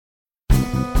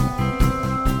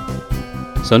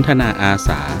สนทนาอาส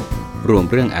ารวม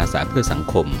เรื่องอาสาเพื่อสัง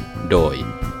คมโดย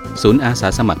ศูนย์อาสา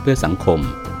สมัครเพื่อสังคม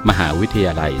มหาวิทย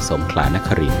าลัยสงขลานค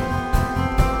รินทร์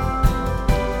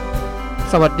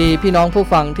สวัสดีพี่น้องผู้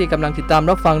ฟังที่กำลังติดตาม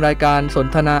รับฟังรายการสน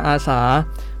ทนาอาสา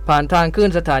ผ่านทางคลื่น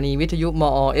สถานีวิทยุม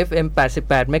อ FM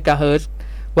 88 เมกะเฮิรตซ์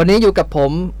วันนี้อยู่กับผ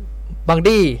มบัง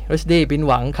ดี้รัชดีบิน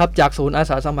หวังครับจากศูนย์อา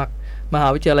สาสมัครมหา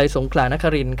วิทยาลัยสงขลานค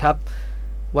รินทร์ครับ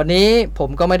วันนี้ผม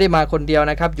ก็ไม่ได้มาคนเดียว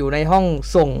นะครับอยู่ในห้อง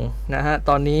ส่งนะฮะ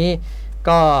ตอนนี้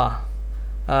ก็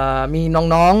มี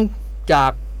น้องๆจา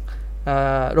ก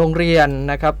โรงเรียน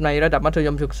นะครับในระดับมัธย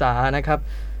มศึกษานะครับ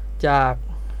จาก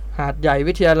หาดใหญ่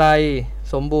วิทยาลัย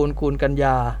สมบูรณ์กูลกัญญ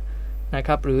านะค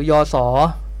รับหรือยศ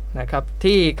นะครับ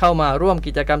ที่เข้ามาร่วม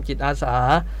กิจกรรมจิตอาสา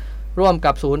ร่วม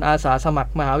กับศูนย์อาสาสมัค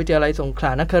รมหาวิทยาลัยสงขล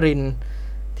านครินทร์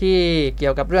ที่เกี่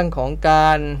ยวกับเรื่องของกา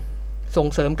รส่ง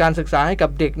เสริมการศึกษาให้กับ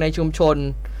เด็กในชุมชน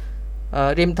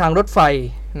ริมทางรถไฟ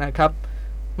นะครับ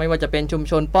ไม่ว่าจะเป็นชุม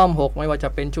ชนป้อม6ไม่ว่าจะ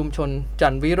เป็นชุมชนจั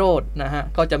นทวิโรจน์นะฮะ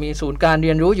ก็จะมีศูนย์การเ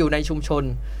รียนรู้อยู่ในชุมชน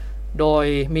โดย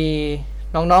มี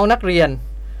น้องๆนักเรียน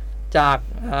จาก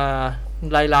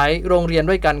หลายๆโรงเรียน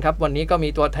ด้วยกันครับวันนี้ก็มี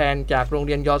ตัวแทนจากโรงเ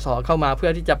รียนยศเข้ามาเพื่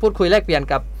อที่จะพูดคุยแลกเปลี่ยน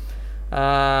กับ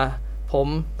ผม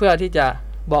เพื่อที่จะ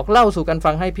บอกเล่าสู่กัน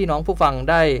ฟังให้พี่น้องผู้ฟัง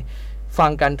ได้ฟั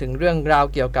งกันถึงเรื่องราว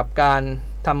เกี่ยวกับการ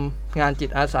ทำงานจิต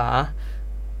อาสา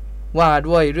ว่า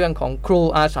ด้วยเรื่องของครู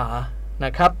อาสาน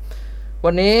ะครับ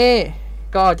วันนี้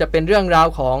ก็จะเป็นเรื่องราว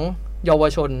ของเยาว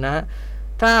ชนนะ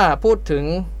ถ้าพูดถึง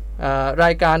รา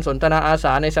ยการสนทนาอาส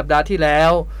าในสัปดาห์ที่แล้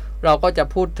วเราก็จะ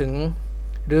พูดถึง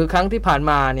หรือครั้งที่ผ่าน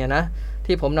มาเนี่ยนะ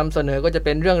ที่ผมนำเสนอก็จะเ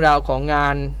ป็นเรื่องราวของงา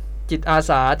นจิตอา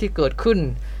สาที่เกิดขึ้น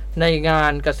ในงา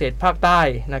นเกษตรภาคใต้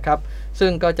นะครับซึ่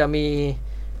งก็จะมี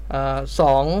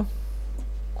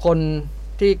2คน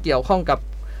ที่เกี่ยวข้องกับ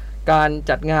การ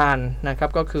จัดงานนะครั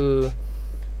บก็คือ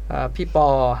พี่ปอ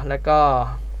และ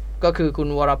ก็คือคุณ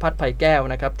วรพัฒน์ไผ่แก้ว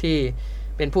นะครับที่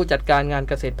เป็นผู้จัดการงาน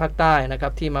เกษตรภาคใต้นะครั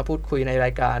บที่มาพูดคุยในรา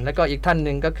ยการแล้วก็อีกท่านห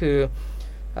นึ่งก็คือ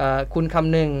คุณค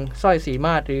ำนึงสร้อยศรีม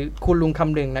าศหรือคุณลุงค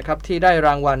ำนึงนะครับที่ได้ร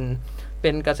างวัลเป็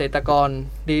นเกษตรกร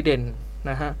ดีเด่น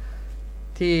นะฮะ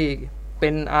ที่เป็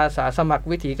นอาสาสมัคร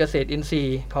วิถีเกษตรอินทรี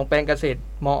ย์ของแปลงเกษตร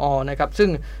มอ.นะครับซึ่ง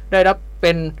ได้รับเ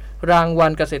ป็นรางวั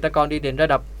ลเกษตรกรดีเด่นร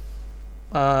ะดับ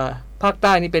ภาคใ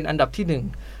ต้นี่เป็นอันดับที่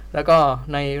1แล้วก็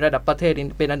ในระดับประเทศ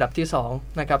เป็นอันดับที่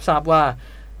2นะครับทราบว่า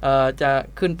จะ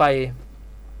ขึ้นไป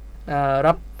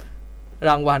รับร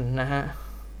างวัลนะฮะ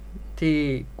ที่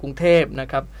กรุงเทพนะ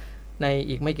ครับใน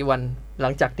อีกไม่กี่วันหลั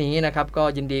งจากนี้นะครับก็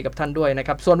ยินดีกับท่านด้วยนะค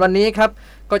รับส่วนวันนี้ครับ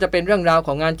ก็จะเป็นเรื่องราวข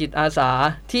องงานจิตอาสา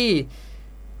ที่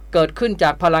เกิดขึ้นจ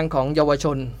ากพลังของเยาวช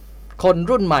นคน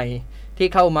รุ่นใหม่ที่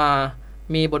เข้ามา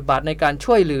มีบทบาทในการ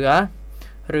ช่วยเหลือ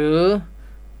หรือ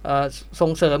ส่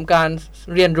งเสริมการ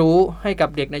เรียนรู้ให้กับ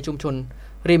เด็กในชุมชน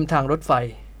ริมทางรถไฟ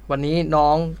วันนี้น้อ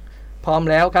งพร้อม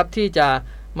แล้วครับที่จะ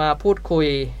มาพูดคุย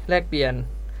แลกเปลี่ยน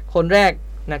คนแรก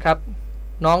นะครับ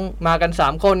น้องมากัน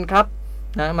3คนครับ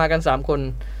นะมากัน3คน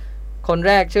คนแ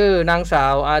รกชื่อนางสา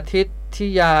วอาทิต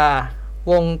ยา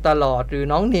วงตลอดหรือ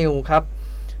น้องนิวครับ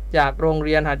จากโรงเ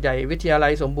รียนหาดใหญ่วิทยาลั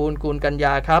ยสมบูรณ์กูลกัญญ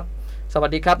าครับสวัส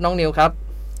ดีครับน้องนิวครับ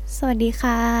สวัสดี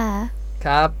ค่ะค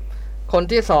รับคน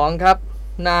ที่2ครับ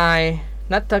นาย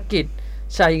ณัฐกิจ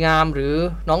ชัยงามหรือ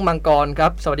น้องมังกรครั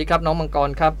บสวัสดีครับน้องมังกร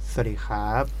ครับสวัสดีค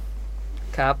รับ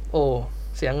ครับโอ้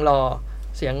เสียงหล่อ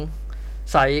เสียง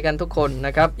ใสกันทุกคนน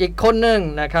ะครับอีกคนหนึ่ง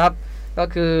นะครับก็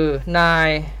คือนาย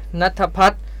ณัฐพั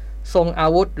ฒน์ทรงอา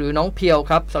วุธหรือน้องเพียว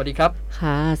ครับสวัสดีครับ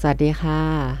ค่ะสวัสดีค่ะ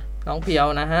น้องเพียว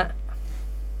นะฮะ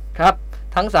ครับ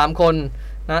ทั้ง3คน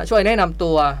นะช่วยแนะนำ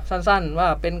ตัวสั้นๆว่า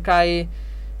เป็นใคร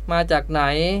มาจากไหน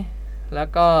แล้ว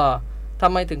ก็ทำ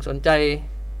ไมถึงสนใจ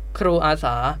ครูอาส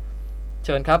าเ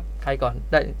ชิญครับใครก่อน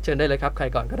ได้เชิญได้เลยครับใคร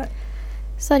ก่อนก็ได้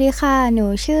สวัสดีค่ะหนู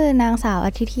ชื่อนางสาวอ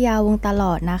าทิตยาวงตล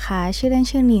อดนะคะชื่อเล่น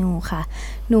ชื่อนิวค่ะ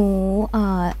หนู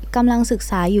กำลังศึก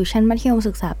ษาอยู่ชั้นมัธยม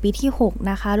ศึกษาปีที่6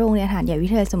นะคะโรงเรียนหาดใหญ่วิ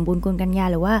ทยาลัยสมบูรณ์กูลกัญญา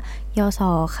หรือว่ายศ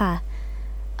ค่ะ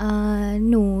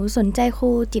หนูสนใจครู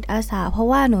จิตอาสาเพราะ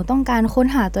ว่าหนูต้องการค้น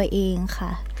หาตัวเองค่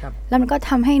ะแล้วมันก็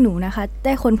ทำให้หนูนะคะไ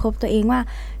ด้ค้นพบตัวเองว่า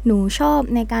หนูชอบ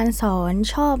ในการสอน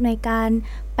ชอบในการ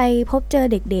ไปพบเจอ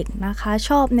เด็กๆนะคะช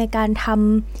อบในการท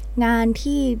ำงาน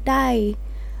ที่ไ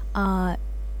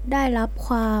ด้รับค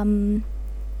วา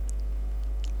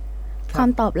ม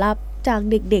ตอบรับจาก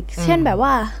เด็กๆเช่นแบบว่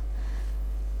า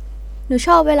หนูช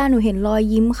อบเวลาหนูเห็นรอย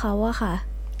ยิ้มเขาอะค่ะ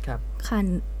ค่ะ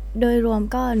โดยรวม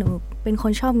ก็หนูเป็นค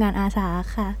นชอบงานอาสา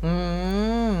ค่ะ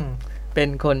เป็น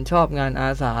คนชอบงานอา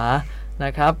สาน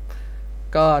ะครับ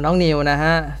ก็น้องนิวนะฮ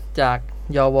ะจาก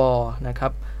ยวนะครั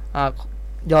บ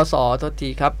ยศโทษที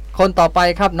ครับคนต่อไป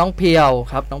ครับน้องเพียว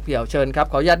ครับน้องเพียวเชิญครับ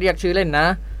ขออนุญาตเรียกชื่อเล่นนะ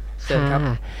เชิญครับ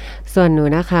ส่วนหนู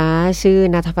นะคะชื่อ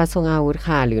ณัฐภัสทรงอาวุธ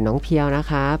ค่ะหรือน้องเพียวนะ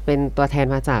คะเป็นตัวแทน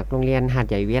มาจากโรงเรียนหาด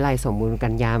ใหญ่วิทยาลัยสมบูรณ์กั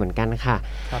ญญาเหมือนกันค่ะ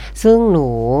ซึ่งหนู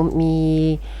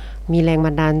มีแรง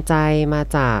บันดาลใจมา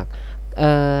จาก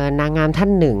นางงามท่า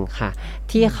นหนึ่งค่ะ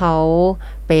ที่เขา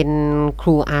เป็นค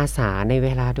รูอาสาในเว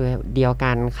ลาเดียว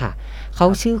กันค่ะเขา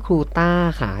ชื่อครูต้า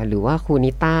ค่ะหรือว่าครู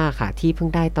นิต้าค่ะที่เพิ่ง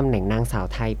ได้ตำแหน่งนางสาว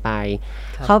ไทยไป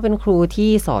เขาเป็นครูที่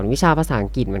สอนวิชาภาษาอั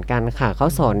งกฤษเหมือนกันค่ะเขา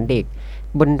สอนเด็ก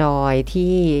บนดอย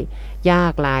ที่ยา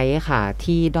กไร้ค่ะ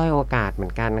ที่ด้อยโอกาสเหมื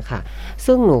อนกันค่ะ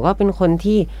ซึ่งหนูก็เป็นคน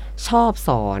ที่ชอบส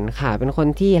อนค่ะเป็นคน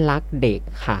ที่รักเด็ก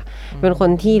ค่ะเป็นคน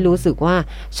ที่รู้สึกว่า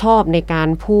ชอบในการ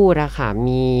พูดอะค่ะ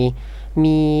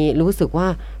มีรู้สึกว่า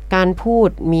การพูด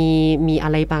มีอะ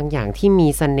ไรบางอย่างที่มี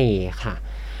เสน่ห์ค่ะ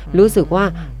รู้สึกว่า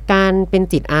การเป็น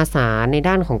จิตอาสาใน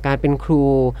ด้านของการเป็นครู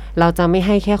เราจะไม่ใ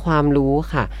ห้แค่ความรู้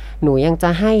ค่ะหนูยังจะ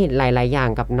ให้หลายๆอย่าง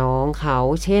กับน้องเขา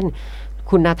เช่น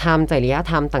คุณธรรมจริย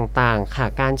ธรรมต่างๆค่ะ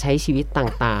การใช้ชีวิต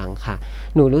ต่างๆค่ะ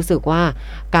หนูรู้สึกว่า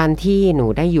การที่หนู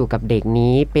ได้อยู่กับเด็ก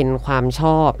นี้เป็นความช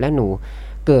อบและหนู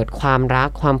เกิดความรัก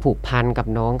ความผูกพันกับ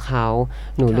น้องเขา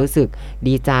หนูรู้สึก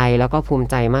ดีใจแล้วก็ภูมิ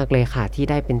ใจมากเลยค่ะที่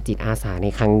ได้เป็นจิตอาสาใน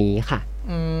ครั้งนี้ค่ะ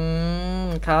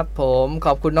ครับผมข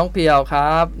อบคุณน้องเพียวค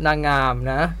รับนางงาม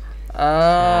นะ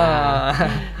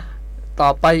ต่อ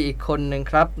ไปอีกคนหนึ่ง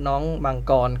ครับน้องมัง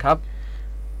กรครับ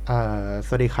ส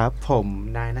วัสดีครับผม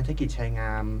นายณัฐกิจชัยง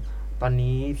ามตอน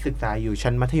นี้ศึกษาอยู่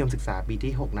ชั้นมัธยมศึกษาปี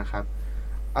ที่6นะครับ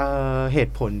เห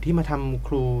ตุผลที่มาทำค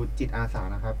รูจิตอาสา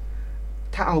นะครับ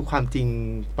ถ้าเอาความจริง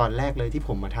ตอนแรกเลยที่ผ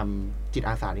มมาทำจิต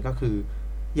อาสานี่ก็คือ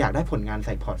อยากได้ผลงานใ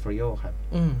ส่พอร์ตโฟลิโอครับ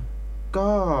ก็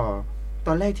ต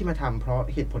อนแรกที่มาทำเพราะ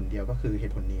เหตุผลเดียวก็คือเห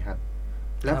ตุผลนี้ครับ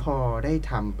แล้วพอได้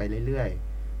ทำไปเรื่อย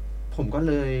ๆผมก็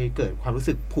เลยเกิดความรู้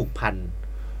สึกผูกพัน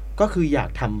ก็คืออยาก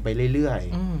ทำไปเรื่อย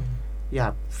ๆอยา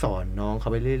กสอนน้องเขา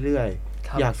ไปเรื่อย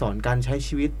ๆอยากสอนการใช้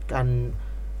ชีวิต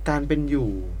การเป็นอยู่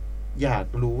อยาก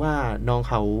รู้ว่าน้อง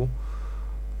เขา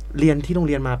เรียนที่โรง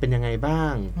เรียนมาเป็นยังไงบ้า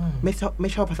งไม่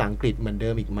ชอบภาษาอังกฤษเหมือนเดิ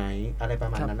มอีกไหมอะไรปร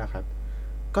ะมาณนั้นนะครับ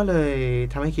ก็เลย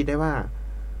ทำให้คิดได้ว่า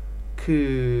คือ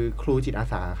ครูจิตอา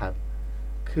สาครับ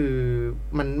คือ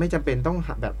มันไม่จำเป็นต้อง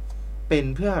แบบเป็น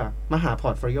เพื่อมาหาพอ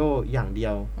ร์ตโฟลิโออย่างเดี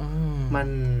ยวมัน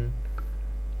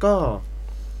ก็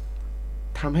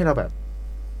ทำให้เราแบบ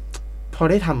พอ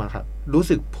ได้ทำอะครับรู้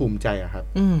สึกภูมิใจอะครับ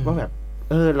ว่าแบบ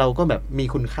เราก็แบบมี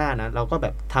คุณค่านะเราก็แบ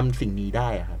บทำสิ่งนี้ได้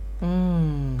อะครับ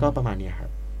ก็ประมาณนี้ครั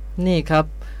บนี่ครับ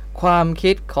ความ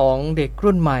คิดของเด็ก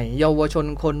รุ่นใหม่เยาวชน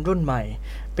คนรุ่นใหม่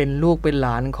เป็นลูกเป็นหล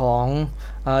านของ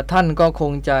ท่านก็ค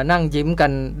งจะนั่งยิ้มกั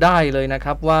นได้เลยนะค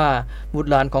รับว่าบุตร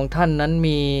หลานของท่านนั้น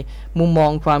มีมุมมอ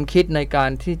งความคิดในกา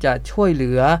รที่จะช่วยเห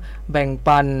ลือแบ่ง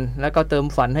ปันและก็เติม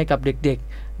ฝันให้กับเด็ก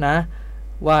ๆนะ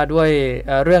ว่าด้วย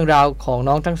เรื่องราวของ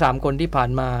น้องทั้ง3คนที่ผ่า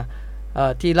นมา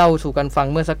ที่เล่าสู่กันฟัง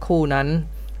เมื่อสักครู่นั้น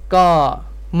ก็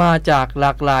มาจากหล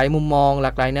ากหลายมุมมองหล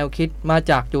ากหลายแนวคิดมา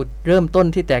จากจุดเริ่มต้น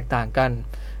ที่แตกต่างกัน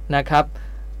นะครับ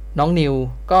น้องนิว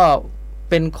ก็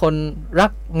เป็นคนรั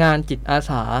กงานจิตอา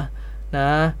สานะ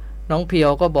น้องเพียว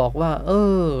ก็บอกว่า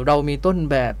เรามีต้น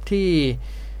แบบที่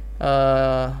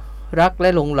รักและ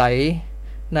หลงไหล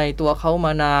ในตัวเขาม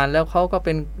านานแล้วเขาก็เ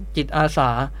ป็นจิตอาสา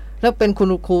แล้วเป็นคุ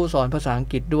ณครูสอนภาษาอัง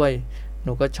กฤษด้วยห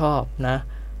นูก็ชอบนะ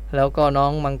แล้วก็น้อ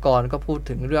งมังกรก็พูด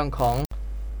ถึงเรื่องของ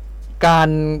การ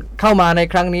เข้ามาใน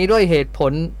ครั้งนี้ด้วยเหตุผ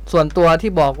ลส่วนตัว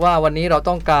ที่บอกว่าวันนี้เรา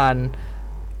ต้องการ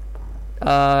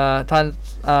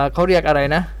เขาเรียกอะไร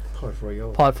นะ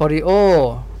พอร์ตโฟลิโอ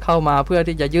เข้ามาเพื่อ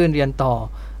ที่จะยื่นเรียนต่อ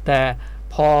แต่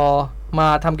พอมา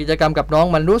ทำกิจกรรมกับน้อง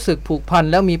มันรู้สึกผูกพัน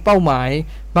แล้วมีเป้าหมาย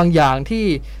บางอย่างที่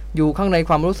อยู่ข้างในค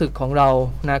วามรู้สึกของเรา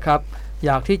นะครับอ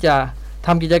ยากที่จะท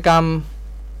ำกิจกรรม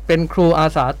เป็นครูอา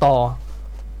สาต่อ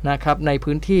นะครับใน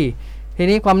พื้นที่ที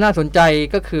นี้ความน่าสนใจ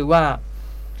ก็คือว่า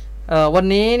วัน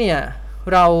นี้เนี่ย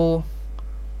เรา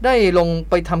ได้ลง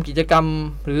ไปทำกิจกรรม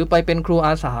หรือไปเป็นครูอ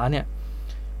าสาเนี่ย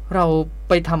เรา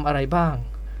ไปทำอะไรบ้าง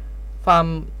ความ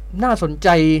น่าสนใจ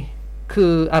คื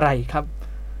ออะไรครับ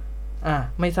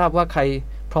ไม่ทราบว่าใคร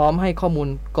พร้อมให้ข้อมูล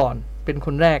ก่อนเป็นค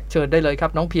นแรกเชิญได้เลยครั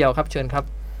บน้องเพียวครับเชิญครับ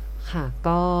ค่ะ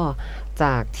ก็จ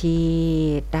ากที่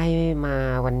ได้มา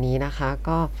วันนี้นะคะ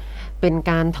ก็เป็น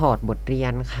การถอดบทเรีย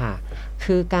นค่ะ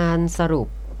คือการสรุป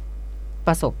ป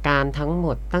ระสบการณ์ทั้งหม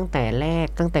ดตั้งแ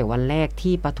ต่วันแรก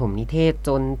ที่ประถมนิเทศจ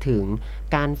นถึง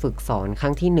การฝึกสอนค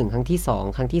รั้งที่1ครั้งที่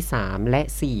2ครั้งที่3และ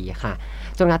4ค่ะ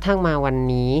จนกระทั่งมาวัน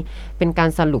นี้เป็นการ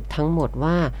สรุปทั้งหมด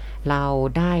ว่าเรา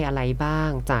ได้อะไรบ้า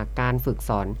งจากการฝึก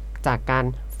ส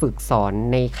อน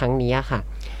ในครั้งนี้ค่ะ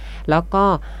แล้วก็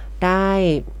ได้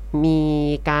มี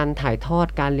การถ่ายทอด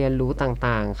การเรียนรู้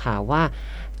ต่างๆค่ะว่า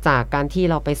จากการที่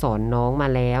เราไปสอนน้องมา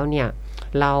แล้วเนี่ย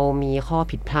เรามีข้อ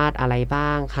ผิดพลาดอะไรบ้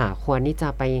างค่ะควรที่จะ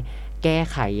ไปแก้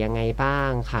ไขยังไงบ้า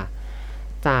งค่ะ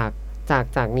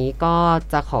จากนี้ก็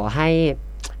จะขอให้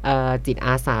จิตอ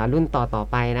าสารุ่นต่อ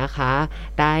ไปนะคะ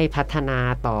ได้พัฒนา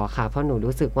ต่อค่ะเพราะหนู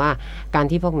รู้สึกว่าการ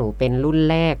ที่พวกหนูเป็นรุ่น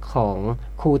แรกของ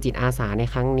ครูจิตอาสาใน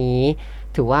ครั้งนี้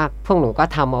ถือว่าพวกหนูก็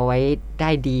ทำเอาไว้ได้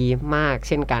ดีมากเ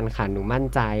ช่นกันค่ะหนูมั่น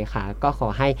ใจค่ะก็ขอ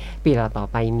ให้ปีต่อ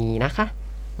ไปมีนะคะ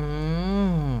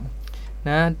น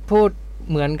ะพูด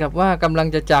เหมือนกับว่ากำลัง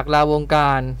จะจากลาวงก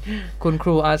ารคุณค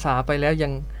รูอาสาไปแล้วอย่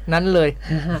างนั้นเลย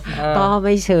ก็ไ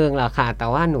ม่เชิงหรอกค่ะแต่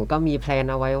ว่าหนูก็มีแพลน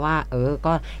เอาไว้ว่า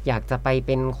ก็อยากจะไปเ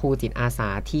ป็นครูจิตอาสา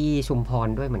ที่ชุมพร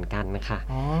ด้วยเหมือนกันค่ะ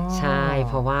ใช่เ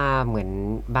พราะว่าเหมือน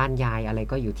บ้านยายอะไร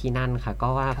ก็อยู่ที่นั่นค่ะก็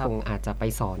ว่าคงอาจจะไป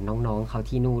สอนน้องๆเขา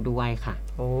ที่นู่นด้วยค่ะ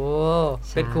โอ้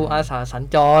เป็นครูอาสาสัญ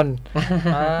จร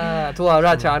ทั่วร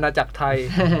าชอาณาจักรไทย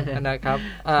นะครับ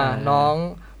น้อง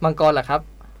มังกรล่ะครับ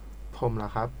ผมล่ะ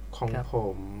ครับของผ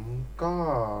มก็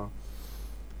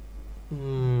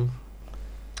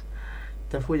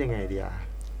จะพูดยังไงดีอ่ะ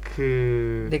คือ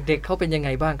เด็กๆเขาเป็นยังไง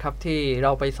บ้างครับที่เร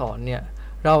าไปสอนเนี่ย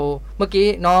เราเมื่อกี้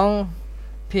น้อง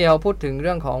เพียวพูดถึงเ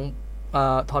รื่องของ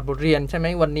ถอดบทเรียนใช่ไหม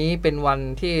วันนี้เป็นวัน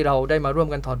ที่เราได้มาร่วม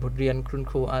กันถอดบทเรียนคุณ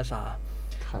ครูอาสา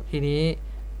ทีนี้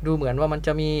ดูเหมือนว่ามันจ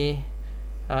ะมี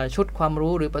ชุดความ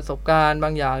รู้หรือประสบการณ์บา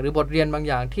งอย่างหรือบทเรียนบาง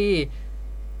อย่างที่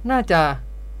น่าจะ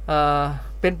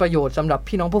เป็นประโยชน์สำหรับ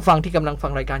พี่น้องผู้ฟังที่กำลังฟั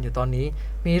งรายการอยู่ตอนนี้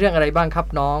มีเรื่องอะไรบ้างครับ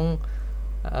น้อง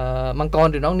มังกร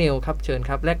หรือน้องนิวครับเชิญ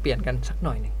ครับแลกเปลี่ยนกันสักห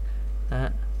น่อยหนึ่งนะฮ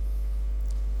ะ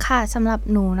ค่ะสำหรับ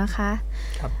หนูนะคะ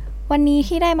วันนี้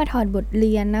ที่ได้มาถอดบทเ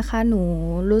รียนนะคะหนู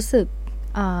รู้สึก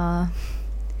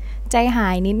ใจหา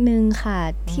ยนิดนึงค่ะ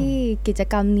ที่กิจ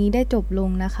กรรมนี้ได้จบลง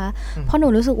นะคะเพราะหนู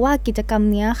รู้สึกว่ากิจกรรม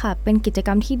นี้ค่ะเป็นกิจก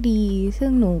รรมที่ดีซึ่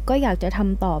งหนูก็อยากจะท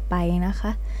ำต่อไปนะค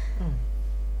ะ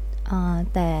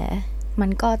แต่มัน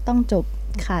ก็ต้องจบ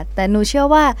ค่ะแต่หนูเชื่อ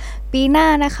ว่าปีหน้า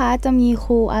นะคะจะมีค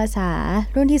รูอาสา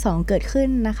รุ่นที่2เกิดขึ้น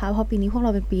นะคะเพราะปีนี้พวกเร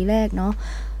าเป็นปีแรกเนาะ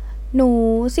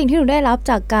สิ่งที่หนูได้รับ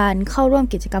จากการเข้าร่วม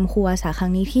กิจกรรมครูอาสาครั้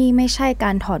งนี้ที่ไม่ใช่ก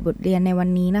ารถอดบทเรียนในวัน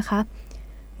นี้นะคะ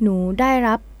หนูได้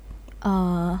รับ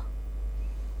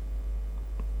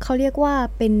เขาเรียกว่า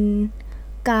เป็น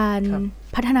การ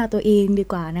พัฒนาตัวเองดี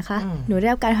กว่านะคะหนูได้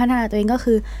รับการพัฒนาตัวเองก็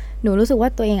คือหนูรู้สึกว่า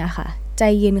ตัวเองอะค่ะใจ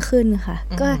เย็นขึ้นค่ะ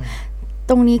ก็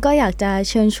ตรงนี้ก็อยากจะ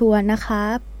เชิญชวนนะคะ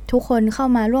ทุกคนเข้า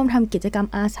มาร่วมทำกิจกรรม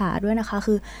อาสาด้วยนะคะ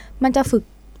คือมันจะ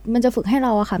ฝึกให้เร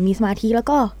าอะค่ะมีสมาธิแล้ว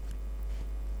ก็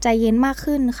ใจเย็นมาก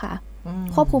ขึ้นค่ะ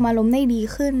ควบคุมอารมณ์ได้ดี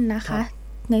ขึ้นนะคะ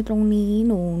ในตรงนี้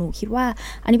หนูคิดว่า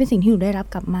อันนี้เป็นสิ่งที่หนูได้รับ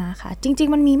กลับมาค่ะจริง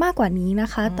ๆมันมีมากกว่านี้นะ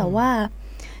คะแต่ว่า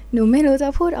หนูไม่รู้จะ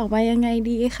พูดออกมายังไง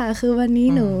ดีค่ะคือวันนี้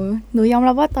หนูยอม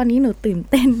รับว่าตอนนี้หนูตื่น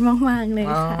เต้นมากๆเลย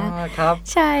ค่ะครับ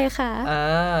ใช่ค่ะ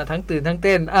ทั้งตื่นทั้งเ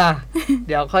ต้นเ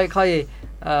ดี๋ยวค่อย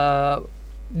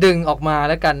ๆดึงออกมา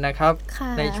แล้วกันนะครับ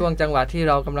ในช่วงจังหวะที่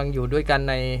เรากำลังอยู่ด้วยกัน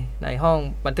ในห้อง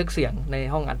บันทึกเสียงใน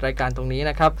ห้องอัดรายการตรงนี้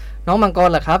นะครับน้องมังกร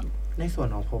ล่ะครับในส่วน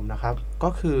ของผมนะครับก็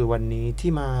คือวันนี้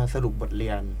ที่มาสรุปบทเรี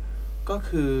ยนก็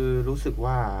คือรู้สึ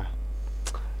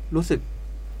ก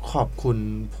ขอบคุณ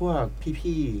พวก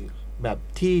พี่ๆแบบ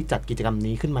ที่จัดกิจกรรม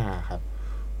นี้ขึ้นมาครับ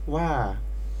เพร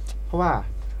าะว่า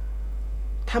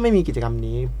ถ้าไม่มีกิจกรรม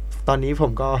นี้ตอนนี้ผ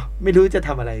มก็ไม่รู้จะท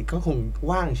ำอะไรก็คง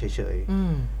ว่างเฉย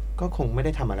ๆก็คงไม่ไ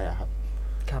ด้ทำอะไรครับ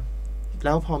แ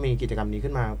ล้วพอมีกิจกรรมนี้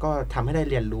ขึ้นมาก็ทำให้ได้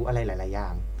เรียนรู้อะไรหลายๆอย่า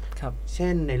งเช่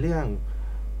นในเรื่อง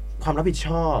ความรับผิดช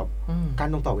อบการ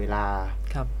ตรงต่อเวลา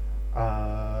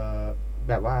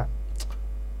แบบว่า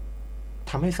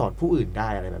ทำให้สอนผู้อื่นได้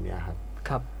อะไรแบบนี้ครั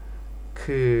บ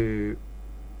คือ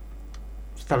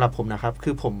สำหรับผมนะครับคื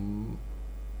อผม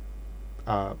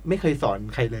ไม่เคยสอน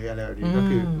ใครเลยอะไรแบบนี้ก็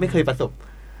คือไม่เคยประสบ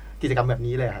กิจกรรมแบบ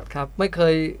นี้เลยครับไม่เค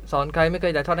ยสอนใครไม่เค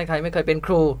ยถ่ายทอดให้ใครไม่เคยเป็นค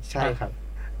รูใช่ครับ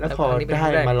แล้วพอไ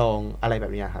ด้มาลองอะไรแบ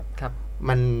บนี้ครับ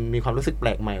มันมีความรู้สึกแปล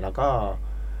กใหม่แล้วก็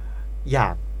อยา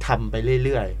กทำไปเ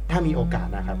รื่อยๆถ้ามีโอกาส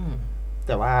นะครับแ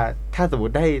ต่ว่าถ้าสมม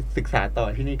ติได้ศึกษาต่อ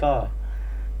ที่นี่ก็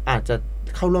อาจจะ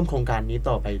เข้าร่วมโครงการนี้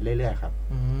ต่อไปเรื่อยๆครับ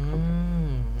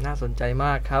น่าสนใจม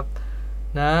ากครับ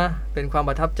นะเป็นความป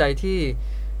ระทับใจที่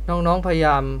น้องๆพยาย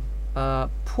าม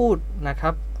พูดนะค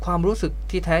รับความรู้สึก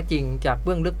ที่แท้จริงจากเ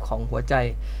บื้องลึกของหัวใจ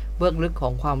เบื้องลึกขอ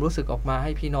งความรู้สึกออกมาใ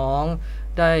ห้พี่น้อง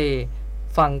ได้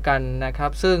ฟังกันนะครั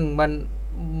บซึ่ง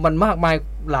มันมากมาย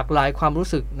หลากหลายความรู้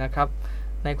สึกนะครับ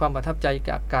ในความประทับใจ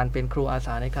จากการเป็นครูอาส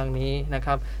าในครั้งนี้นะค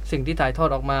รับสิ่งที่ถ่ายทอด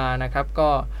ออกมานะครับก็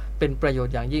เป็นประโยช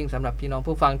น์อย่างยิ่งสำหรับพี่น้อง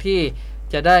ผู้ฟังที่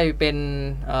จะได้เป็น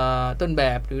ต้นแบ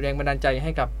บหรือแรงบันดาลใจใ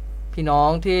ห้กับพี่น้อง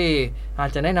ที่อาจ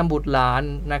จะแนะนำบุตรหลาน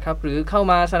นะครับหรือเข้า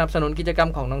มาสนับสนุนกิจกรรม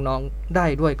ของน้องๆได้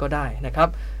ด้วยก็ได้นะครับ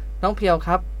น้องเพียวค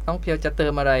รับน้องเพียวจะเติ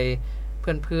มอะไรเ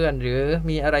พื่อนๆหรือ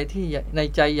มีอะไรที่ใน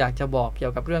ใจอยากจะบอกเกี่ย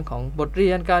วกับเรื่องของบทเรี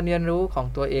ยนการเรียนรู้ของ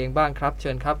ตัวเองบ้างครับเ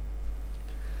ชิญครับ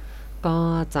ก็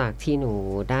จากที่หนู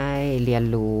ได้เรียน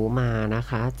รู้มานะ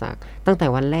คะจากตั้งแต่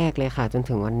วันแรกเลยค่ะจน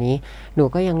ถึงวันนี้หนู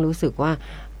ก็ยังรู้สึกว่า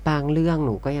บางเรื่องห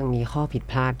นูก็ยังมีข้อผิด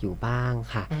พลาดอยู่บ้าง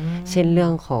ค่ะเช่นเรื่อ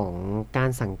งของการ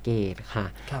สังเกตค่ะ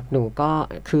หนูก็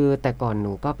คือแต่ก่อนห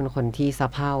นูก็เป็นคนที่สะ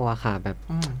เพร่าอะค่ะแบบ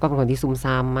ก็เป็นคนที่ซุ่ม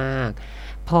ซ่ามมาก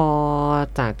พอ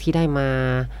จากที่ได้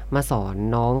มาสอน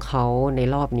น้องเขาใน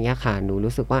รอบนี้ค่ะหนู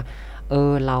รู้สึกว่า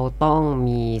เราต้อง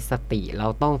มีสติเรา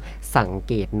ต้องสังเ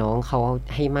กตน้องเขา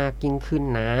ให้มากยิ่งขึ้น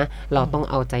นะเราต้อง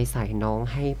เอาใจใส่น้อง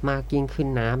ให้มากยิ่งขึ้น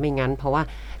นะไม่งั้นเพราะว่า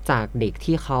จากเด็ก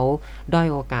ที่เขาด้อย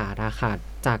โอกาสอะค่ะ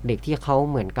จากเด็กที่เขา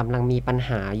เหมือนกำลังมีปัญห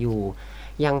าอยู่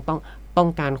ยังต้อง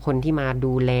การคนที่มา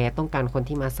ดูแลต้องการคน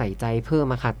ที่มาใส่ใจเพิ่ม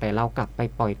อะค่ะแต่เรากลับไป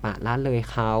ปล่อยปละละเลย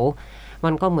เขามั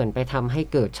นก็เหมือนไปทำให้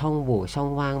เกิดช่องโหว่ช่อง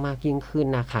ว่างมากยิ่งขึ้น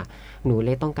นะคะหนูเล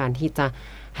ยต้องการที่จะ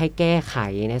ให้แก้ไข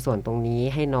ในส่วนตรงนี้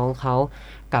ให้น้องเขา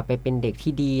กลับไปเป็นเด็ก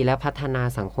ที่ดีและพัฒนา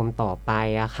สังคมต่อไป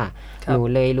อะค่ะหนู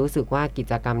เลยรู้สึกว่ากิ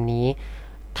จกรรมนี้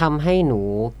ทำให้หนู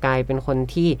กลายเป็นคน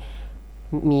ที่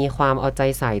มีความเอาใจ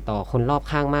ใส่ต่อคนรอบ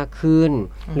ข้างมากขึ้น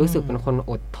รู้สึกเป็นคน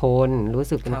อดทนรู้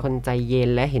สึกเป็นคนใจเย็น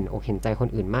และเห็นอกเห็นใจคน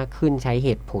อื่นมากขึ้นใช้เห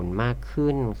ตุผลมาก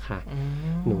ขึ้นค่ะ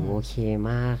หนูโอเค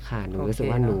มากค่ะหนูรู้สึก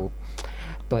ว่าหนู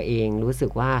ตัวเองรู้สึ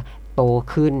กว่าโต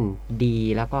ขึ้นดี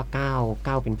แล้วก็ก้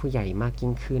าวเป็นผู้ใหญ่มาก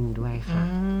ยิ่งขึ้นด้วยค่ะ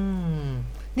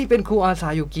นี่เป็นครูอาสา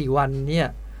อยู่กี่วันเนี่ย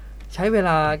ใช้เวล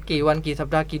ากี่วันกี่สัป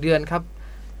ดาห์กี่เดือนครับ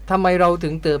ทำไมเราถึ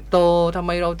งเติบโตทำไ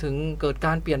มเราถึงเกิดก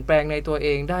ารเปลี่ยนแปลงในตัวเอ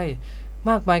งได้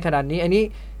มากมายขนาดนี้อันนี้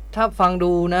ถ้าฟัง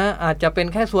ดูนะอาจจะเป็น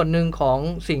แค่ส่วนหนึ่งของ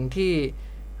สิ่งที่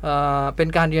เป็น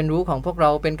การเรียนรู้ของพวกเรา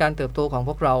เป็นการเติบโตของพ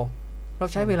วกเรา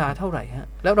ใช้เวลาเท่าไหร่ฮะ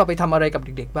แล้วเราไปทำอะไรกับเ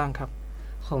ด็กๆบ้างครับ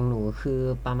ของหนูคือ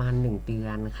ประมาณ1เดือ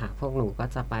นค่ะพวกหนูก็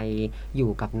จะไปอ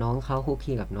ยู่กับน้องเขาคุก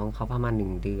คีกับน้องเขาประมาณ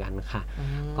1เดือนค่ะ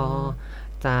ก็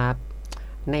จะ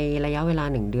ในระยะเวลา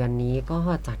1เดือนนี้ก็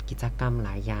จัดกิจกรรมหล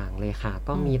ายอย่างเลยค่ะ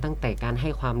ก็มีตั้งแต่การให้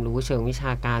ความรู้เชิงวิช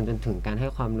าการจนถึงการให้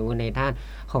ความรู้ในด้าน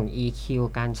ของ EQ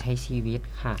การใช้ชีวิต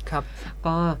ค่ะครับ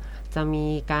ก็จะมี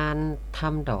การท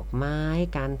ำดอกไม้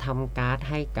การทำการ์ด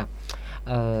ให้กับ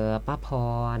ป้าพ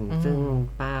รซึ่ง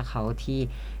ป้าเขา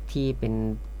ที่เป็น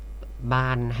บ้า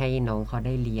นให้น้องเขาไ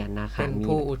ด้เรียนนะคะเป็น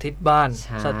ผู้อุทิศบ้าน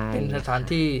เป็นสถาน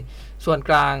ที่ส่วน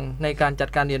กลางในการจัด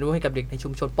การเรียนรู้ให้กับเด็กในชุ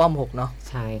มชนป้อม6เนาะ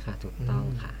ใช่ค่ะถูกต้อง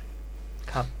ค่ะ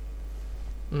ครับ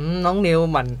น้องนิว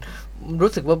มัน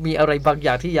รู้สึกว่ามีอะไรบางอ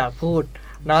ย่างที่อยากพูด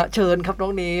นะเชิญครับน้อ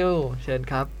งนิวเชิญ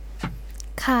ครับ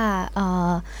ค่ะ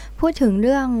พูดถึงเ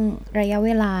รื่องระยะเว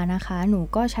ลานะคะหนู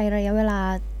ก็ใช้ระยะเวลา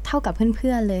เท่ากับเ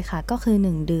พื่อนๆเลยค่ะก็คือ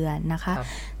1เดือนนะคะ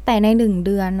แต่ใน1เ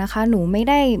ดือนนะคะหนูไม่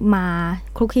ได้มา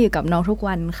คลุกคลีกับน้องทุก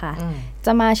วันค่ะจ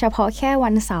ะมาเฉพาะแค่วั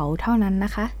นเสาร์เท่านั้นน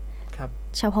ะคะ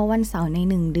เฉพาะวันเสาร์ใน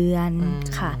1เดือน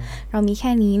ค่ะเรามีแ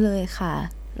ค่นี้เลยค่ะ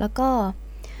แล้วก็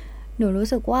หนูรู้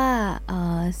สึกว่า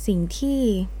สิ่งที่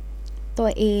ตัว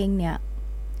เองเนี่ย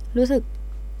รู้สึก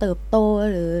เติบโต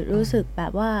หรือรู้สึกแบ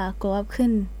บว่า grow up ขึ้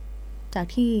นจาก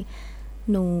ที่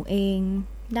หนูเอง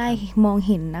ได้มอง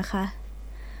เห็นนะคะ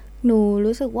หนู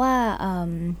รู้สึกว่า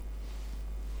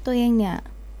ตัวเองเนี่ย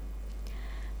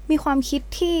มีความคิด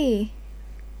ที่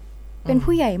เป็น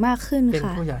ผู้ใหญ่มากขึ้น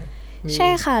ค่ะใช่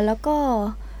ค่ะแล้วก็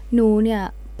หนูเนี่ย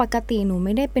ปกติหนูไ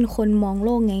ม่ได้เป็นคนมองโล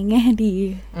กในแง่ดี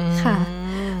ค่ะ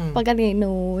ปกติห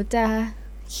นูจะ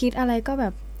คิดอะไรก็แบ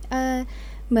บ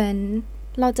เหมือน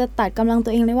เราจะตัดกำลังตั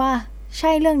วเองเลยว่าใ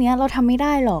ช่เรื่องนี้เราทำไม่ไ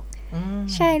ด้หรอก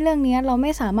ใช่เรื่องนี้เราไ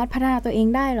ม่สามารถพัฒนาตัวเอง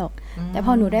ได้หรอกแต่พ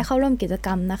อหนูได้เข้าร่วมกิจกร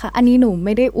รมนะคะอันนี้หนูไ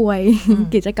ม่ได้อวย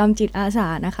กิจกรรมจิตอาสา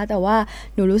นะคะแต่ว่า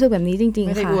หนูรู้สึกแบบนี้จริงๆ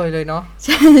ค่ะไม่ได้อวยเลยเนาะ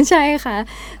ใช่ค่ะ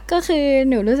ก็คือ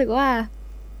หนูรู้สึกว่า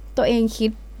ตัวเองคิด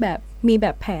แบบมีแบ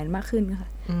บแผนมากขึ้นค่ะ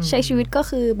ใช้ชีวิตก็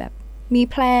คือแบบมี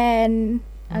แพลน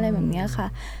อะไรแบบนี้ค่ะ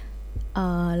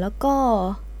แล้วก็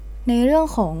ในเรื่อง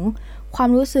ของความ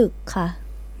รู้สึกค่ะ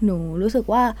หนูรู้สึก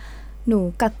ว่าหนู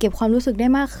กักเก็บความรู้สึกได้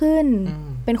มากขึ้น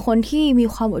เป็นคนที่มี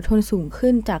ความอดทนสูง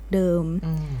ขึ้นจากเดิม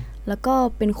แล้วก็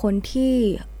เป็นคนที่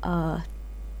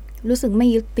รู้สึกไม่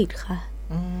ยึดติดค่ะ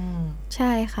ใ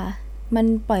ช่ค่ะมัน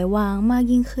ปล่อยวางมาก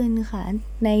ยิ่งขึ้นค่ะ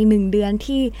ใน1เดือน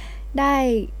ที่ได้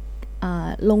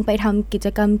ลงไปทำกิจ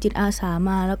กรรมจิตอาสา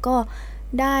มาแล้วก็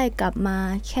ได้กลับมา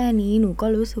แค่นี้หนูก็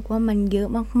รู้สึกว่ามันเยอะ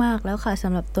มากๆแล้วค่ะส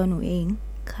ำหรับตัวหนูเอง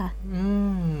ค่ะ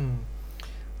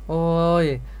โอ้ย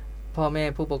พ่อแม่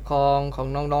ผู้ปกครองของ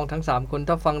น้องๆทั้ง3คน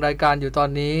ถ้าฟังรายการอยู่ตอน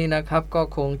นี้นะครับก็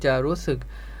คงจะรู้สึก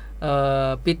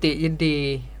ปิติยินดี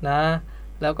นะ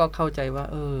แล้วก็เข้าใจว่า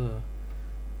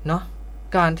เนาะ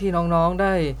การที่น้องๆไ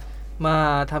ด้มา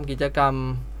ทำกิจกรรม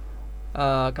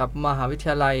กับมหาวิท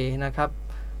ยาลัยนะครับ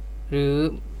หรือ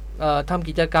ทำ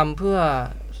กิจกรรมเพื่อ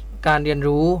การเรียน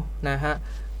รู้นะฮะ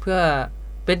เพื่อ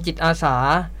เป็นจิตอาสา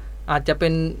อาจจะเป็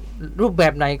นรูปแบ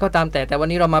บไหนก็ตามแต่วัน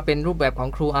นี้เรามาเป็นรูปแบบของ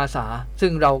ครูอาสาซึ่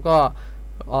งเราก็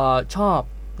ชอบ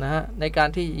นะฮะในการ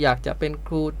ที่อยากจะเป็นค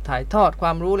รูถ่ายทอดคว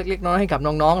ามรู้เล็กๆน้อยๆให้กับ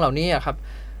น้องๆเหล่านี้ครับ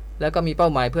แล้วก็มีเป้า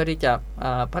หมายเพื่อที่จะ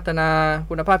พัฒนา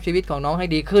คุณภาพชีวิตของน้องให้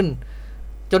ดีขึ้น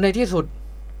จนในที่สุด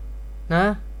นะ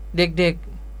เด็ก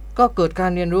ๆก็เกิดกา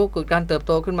รเรียนรู้เกิดการเติบโ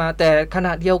ตขึ้นมาแต่ขณ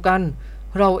ะเดียวกัน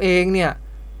เราเองเนี่ย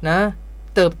นะ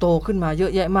เติบโตขึ้นมาเยอ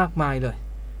ะแยะมากมายเลย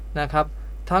นะครับ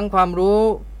ทั้งความรู้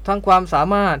ทั้งความสา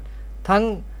มารถทั้ง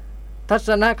ทัศ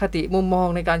นคติมุมมอง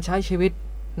ในการใช้ชีวิต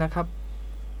นะครับ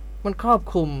มันครอบ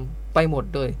คลุมไปหมด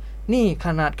เลยนี่ข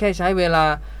นาดแค่ใช้เวลา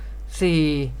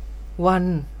4วัน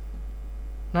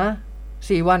นะ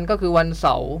4วันก็คือวันเส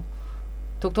าร์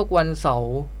ทุกๆวันเสา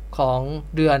ร์ของ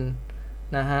เดือน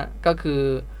นะฮะก็คือ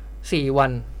4วั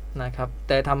นนะครับแ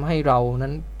ต่ทำให้เรา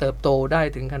นั้นเติบโตได้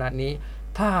ถึงขนาดนี้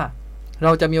ถ้าเร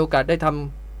าจะมีโอกาสได้ท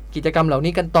ำกิจกรรมเหล่า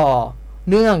นี้กันต่อ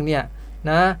เนื่องเนี่ย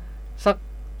นะสัก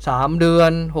3เดือ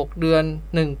น6เดือน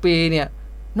1ปีเนี่ย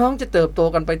น้องจะเติบโต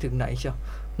กันไปถึงไหนเชียว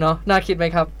เนาะน่าคิดไหม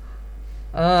ครับ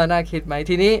น่าคิดไหม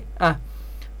ทีนี้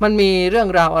มันมีเรื่อง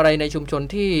ราวอะไรในชุมชน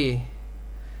ที่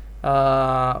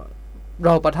เร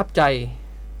าประทับใจ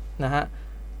นะฮะ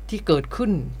ที่เกิดขึ้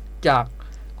นจาก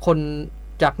คน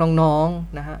จากน้อง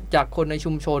ๆนะฮะจากคนใน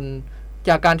ชุมชนจ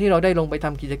ากการที่เราได้ลงไปท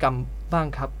ำกิจกรรมบ้าง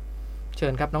ครับเชิ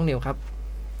ญครับน้องนิวครับ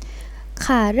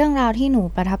ค่ะเรื่องราวที่หนู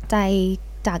ประทับใจ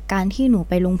จากการที่หนู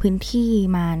ไปลงพื้นที่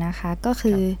มานะคะก็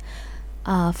คือ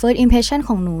first impression ข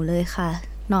องหนูเลยค่ะ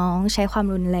น้องใช้ความ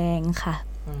รุนแรงค่ะ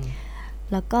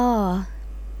แล้วก็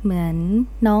เหมือน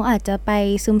น้องอาจจะไป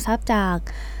ซึมซับจาก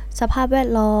สภาพแวด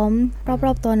ล้อมร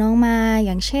อบๆตัวน้องมาอ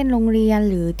ย่างเช่นโรงเรียน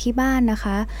หรือที่บ้านนะค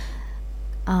ะ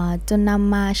จนน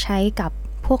ำมาใช้กับ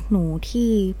พวกหนูที่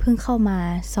เพิ่งเข้ามา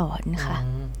สอนค่ะ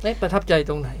ประทับใจ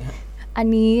ตรงไหนฮะอัน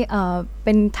นี้เ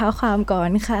ป็นเท้าความก่อน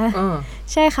ค่ะ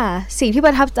ใช่ค่ะสิ่งที่ป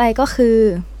ระทับใจก็คือ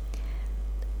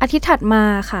อาทิตย์ถัดมา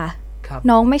ค่ะ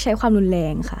น้องไม่ใช้ความรุนแร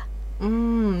งค่ะ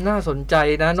น่าสนใจ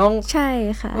นะน้องใช่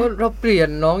ค่ะเราเปลี่ยน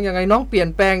น้องยังไงน้องเปลี่ยน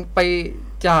แปลงไป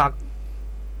จาก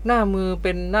หน้ามือเ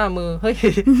ป็นหน้ามือเฮ้ย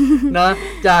นะ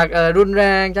จากรุนแร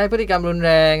งใช้พฤติกรรมรุนแ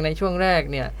รงในช่วงแรก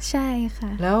เนี่ยใช่ค่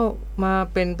ะแล้วมา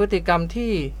เป็นพฤติกรรม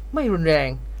ที่ไม่รุนแรง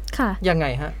ค่ะยังไง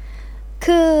ฮะ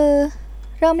คือ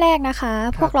เริ่มแรกนะคะ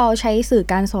พวกเราใช้สื่อ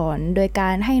การสอนโดยกา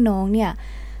รให้น้องเนี่ย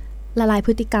ละลายพ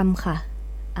ฤติกรรมค่ะ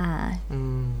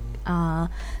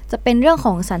จะเป็นเรื่องข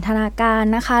องสันทนาการ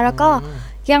นะคะแล้วก็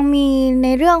ยังมีใน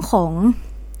เรื่องของ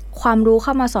ความรู้เข้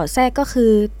ามาสอดแทรกก็คื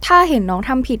อถ้าเห็นน้องท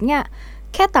ำผิดเนี่ย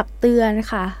แค่ตักเตือน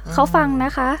ค่ะเขาฟังน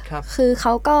ะคะคือเข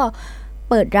าก็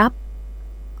เปิดรับ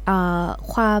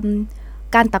ความ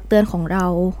การตักเตือนของเรา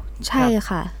ใช่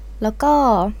ค่ะแล้วก็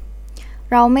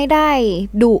เราไม่ได้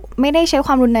ดุไม่ได้ใช้ค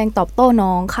วามรุนแรงตอบโต้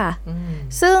น้องค่ะ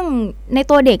ซึ่งใน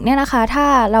ตัวเด็กเนี่ยนะคะถ้า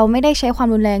เราไม่ได้ใช้ความ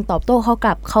รุนแรงตอบโต้เขาก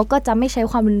ลับเขาก็จะไม่ใช้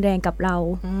ความรุนแรงกับเรา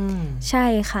ใช่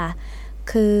ค่ะ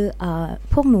คือ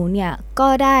พวกหนูเนี่ยก็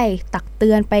ได้ตักเตื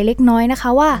อนไปเล็กน้อยนะคะ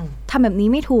ว่าทำแบบนี้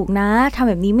ไม่ถูกนะทำ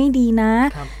แบบนี้ไม่ดีนะ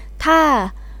ถ้า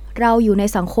เราอยู่ใน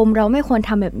สังคมเราไม่ควร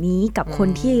ทำแบบนี้กับคน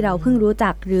ที่เราเพิ่งรู้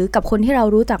จักหรือกับคนที่เรา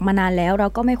รู้จักมานานแล้วเรา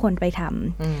ก็ไม่ควรไปท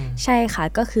ำใช่ค่ะ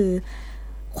ก็คือ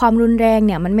ความรุนแรงเ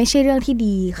นี่ยมันไม่ใช่เรื่องที่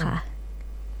ดีค่ะ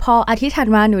พออาทิตย์ถัด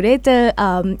มาหนูได้เจอเ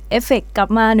อฟเฟกต์กลับ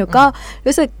มาหนูก็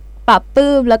รู้สึกปรับป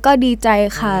ลื้มแล้วก็ดีใจ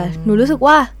ค่ะหนูรู้สึก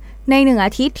ว่าใน1 อ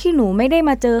าทิตย์ที่หนูไม่ได้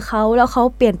มาเจอเขาแล้วเขา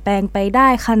เปลี่ยนแปลงไปได้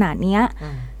ขนาดนี้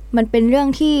มันเป็นเรื่อง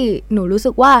ที่หนูรู้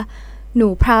สึกว่าหนู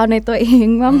พราวในตัวเอง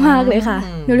มากๆเลยค่ะ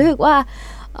หนูรู้สึกว่า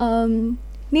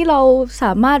นี่เราส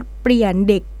ามารถเปลี่ยน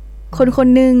เด็กคน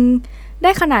ๆนึงไ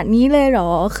ด้ขนาดนี้เลยเหรอ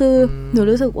คือหนู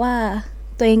รู้สึกว่า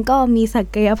ตัวเองก็มีศั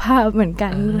กยภาพเหมือนกั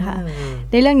นค่ะ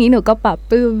ในเรื่องนี้หนูก็ปรับ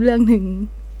ปลื้มเรื่องหนึ่ง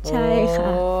ใช่ค่ะโ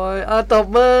อ้ยตบ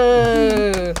มือ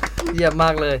เยี่ยมม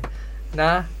ากเลยน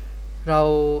ะเรา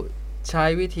ใช้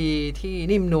วิธีที่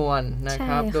นิ่มนวลนะค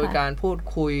รับโดยการพูด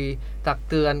คุยตัก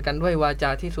เตือนกันด้วยวาจ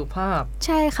าที่สุภาพใ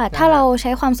ช่ค่ะถ้าเราใ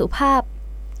ช้ความสุภาพ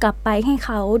กลับไปให้เ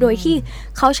ขาโดยที่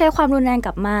เขาใช้ความรุนแรงก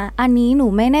ลับมาอันนี้หนู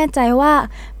ไม่แน่ใจว่า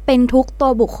เป็นทุกตัว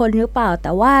บุคคลหรือเปล่าแ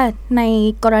ต่ว่าใน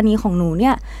กรณีของหนูเ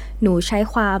นี่ยหนูใช้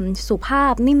ความสุภา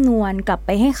พนิ่มนวลกลับไป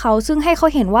ให้เขาซึ่งให้เขา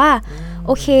เห็นว่าโ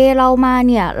อเคเรามา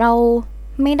เนี่ยเรา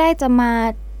ไม่ได้จะมา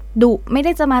ดุไม่ไ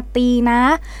ด้จะมาตีนะ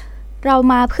เรา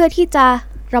มาเพื่อที่จะ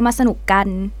เรามาสนุกกัน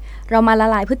เรามาละ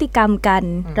ลายพฤติกรรมกัน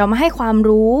เรามาให้ความ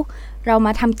รู้เราม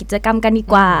าทำกิจกรรมกันดี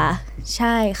กว่าใ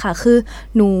ช่ค่ะคือ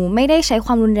หนูไม่ได้ใช้ค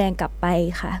วามรุนแรงกลับไป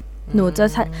ค่ะหนูจะ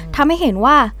ทำให้เห็น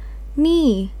ว่านี่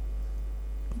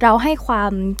เราให้ควา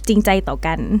มจริงใจต่อ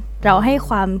กันเราให้ค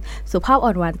วามสุภาพอ่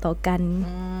อนหวานต่อกัน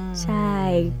ใช่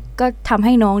ก็ทำใ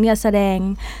ห้น้องเนี่ยแสดง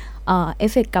เอ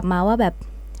ฟเฟกต์กลับมาว่าแบบ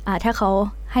ถ้าเขา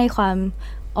ให้ความ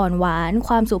อ่อนหวานค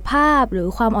วามสุภาพหรือ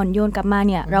ความอ่อนโยนกลับมา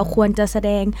เนี่ยเราควรจะแส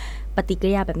ดงปฏิกิ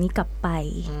ริยาแบบนี้กลับไป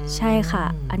ใช่ค่ะ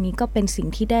อันนี้ก็เป็นสิ่ง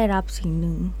ที่ได้รับสิ่งห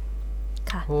นึ่ง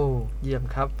ค่ะโอ้เยี่ยม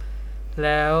ครับแ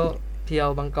ล้วเพียว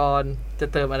บังกรจะ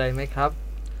เติมอะไรไหมครับ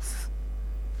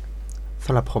ส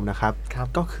ำหรับผมนะครับ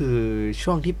ก็คือ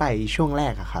ช่วงที่ไปช่วงแร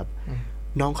กอะครับ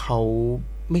น้องเขา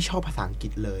ไม่ชอบภาษาอังกฤ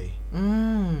ษเลย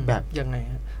แบบยังไง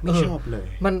ฮะไม่ชอบเลย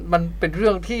มันเป็นเรื่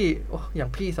องที่อย่าง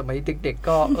พี่สมัยเด็กๆ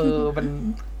ก็มัน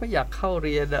ไม่อยากเข้าเ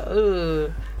รียนอะ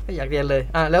ไม่อยากเรียนเลย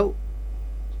แล้ว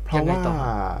เพราะว่า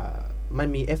มัน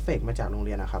มีเอฟเฟกต์มาจากโรงเ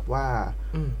รียนนะครับว่า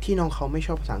ที่น้องเขาไม่ช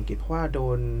อบภาษาอังกฤษเพราะว่าโด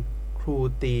นครู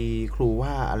ตีครูว่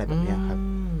าอะไรแบบนี้ครับ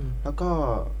แล้วก็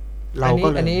เราก็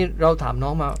เลยอันนี้เราถามน้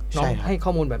องมาน้องให้ข้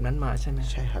อมูลแบบนั้นมาใช่ไหม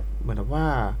ใช่ครับเหมือนกับว่า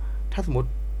ถ้าสมมติ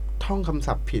ท่องคำ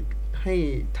ศัพท์ผิดให้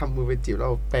ทำมือเป็นจิ๋วเร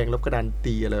าแปลงลบกระดาน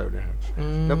ตีอะไรแบบนี้ครับ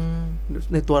แล้ว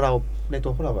ในตัว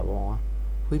พวกเราแบบว่า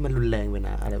เฮ้ยมันรุนแรงไปน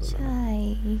ะอะไรแบบนั้นใช่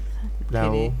แล้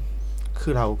วคื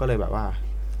อเราก็เลยแบบว่า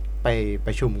ไปป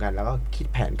ระชุมกันแล้วก็คิด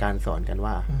แผนการสอนกัน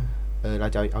ว่าเรา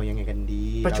จะเอายังไงกันดี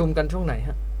ประชุมกันช่วงไหนฮ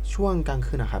ะช่วงกลาง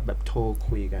คืนนะครับแบบโทร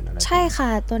คุยกันอะไรใช่ค่ะ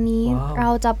ตัวนี้เรา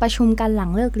จะประชุมกันหลั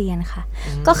งเลิกเรียนค่ะ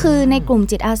ก็คือในกลุ่ม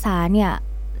จิตอาสาเนี่ย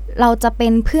เราจะเป็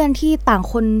นเพื่อนที่ต่าง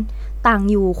คนต่าง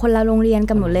อยู่คนละโรงเรียน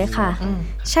กันหมดเลยค่ะ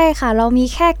ใช่ค่ะเรามี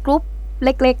แค่กลุ่มเ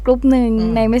ล็กๆกลุ่มหนึ่ง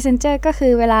ใน Messenger ก็คื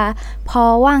อเวลาพอ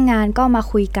ว่างงานก็มา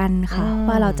คุยกันค่ะ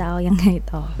ว่าเราจะเอายังไง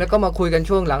ต่อแล้วก็มาคุยกัน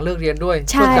ช่วงหลังเลิกเรียนด้วย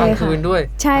ช่วงกลางคืนด้วย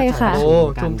ใช่ค่ะโอ้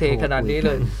ทุ่มเทขนาดนี้เ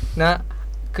ลยนะ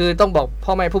คือต้องบอกพ่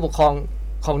อแม่ผู้ปกครอง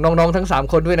ของน้องๆทั้ง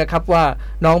3คนด้วยนะครับว่า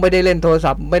น้องไม่ได้เล่นโทร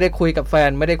ศัพท์ไม่ได้คุยกับแฟน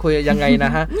ไม่ได้คุยยังไงน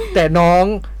ะฮะ แต่น้อง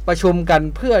ประชุมกัน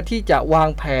เพื่อที่จะวาง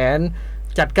แผน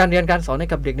จัดการเรียนการสอนให้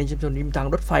กับเด็กในชุมชนริมทาง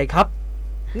รถไฟครับ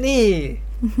นี่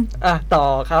ต่อ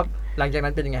ครับหลังจาก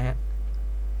นั้นเป็นยังไงฮะ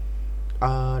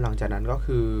หลังจากนั้นก็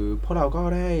คือพวกเราก็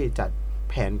ได้จัด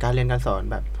แผนการเรียนการสอน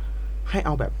แบบให้เอ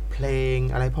าแบบเพลง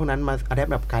อะไรพวกนั้นมาอัดแอป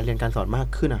แบบการเรียนการสอนมาก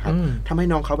ขึ้นนะครับทำให้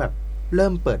น้องเขาแบบเริ่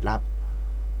มเปิดรับ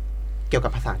เกี่ยวกั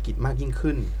บภาษาอังกฤษมากยิ่ง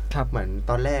ขึ้นเหมือน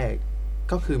ตอนแรก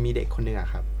ก็คือมีเด็กคนหนึ่งอ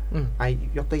ะครับ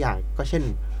ยกตัวอย่างก็เช่น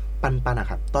ปันอะ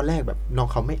ครับตอนแรกแบบน้อง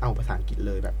เขาไม่เอาภาษาอังกฤษเ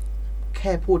ลยแบบแ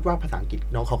ค่พูดว่าภาษาอังกฤษ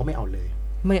น้องเขาก็ไม่เอาเลย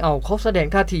ไม่เอาเขาแสดง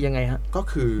ท่าทียังไงฮะก็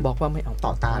คือบอกว่าไม่เอาต่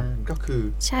อต้านก็คือ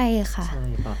ใช่ค่ะใช่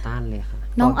ต่อต้านเลยค่ะ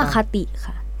น้องอคติ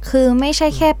ค่ะคือไม่ใช่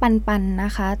แค่ปันน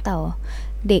ะคะแต่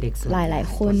เด็กหลาย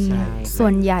ๆคนส่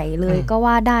วนใหญ่เลยก็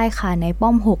ว่าได้ค่ะในป้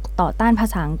อม6ต่อต้านภา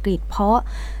ษาอังกฤษเพราะ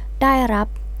ได้รับ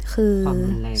คือ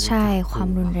ใช่ความ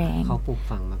รุนแรงเขาปลูก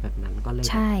ฝังมาแบบนั้นก็เลย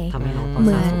ทำให้น้องเห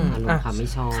มือนความไม่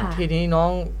ชอบทีนี้น้อ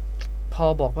งพอ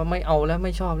บอกว่าไม่เอาแล้วไ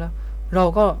ม่ชอบแล้วเรา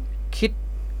ก็คิด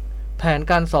แผน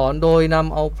การสอนโดยน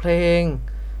ำเอาเพลง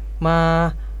มา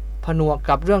ผนวก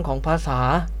กับเรื่องของภาษา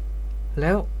แ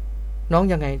ล้วน้อง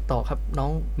ยังไงต่อครับ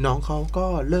น้องเขาก็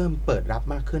เริ่มเปิดรับ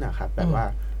มากขึ้นนะครับแบบว่า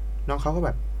น้องเขาก็แบ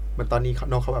บเหมือนตอนนี้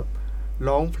น้องเขาแบบ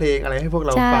ร้องเพลงอะไรให้พวกเ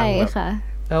ราฟังแบบ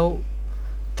แล้ว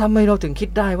ทำไมเราถึงคิด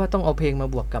ได้ว่าต้องเอาเพลงมา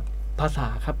บวกกับภาษา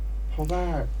ครับเพราะว่า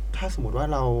ถ้าสมมติว่า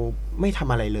เราไม่ท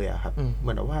ำอะไรเลยอะครับเห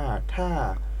มือนว่าถ้า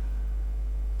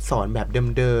สอนแบบ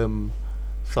เดิม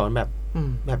ๆสอนแบบ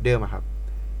เดิมอะครับ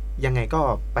ยังไงก็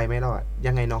ไปไม่รอด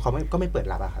ยังไงน้องเขาก็ไม่เปิด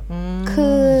รับอะครับคื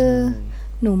อ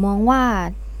หนูมองว่า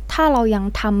ถ้าเรายัง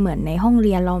ทำเหมือนในห้องเ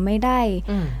รียนเราไม่ได้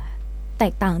แต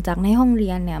กต่างจากในห้องเรี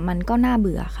ยนเนี่ยมันก็น่าเ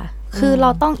บื่อค่ะคือเรา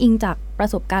ต้องอิงจากประ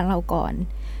สบการณ์เราก่อน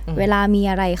เวลามี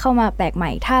อะไรเข้ามาแปลกให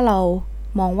ม่ถ้าเรา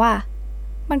มองว่า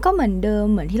มันก็เหมือนเดิม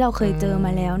เหมือนที่เราเคยเจอม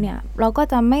าแล้วเนี่ยเราก็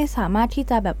จะไม่สามารถที่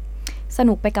จะแบบส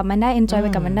นุกไปกับมันได้ enjoy ไป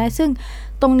กับมันได้ซึ่ง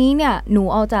ตรงนี้เนี่ยหนู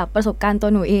เอาจากประสบการณ์ตัว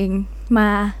หนูเองมา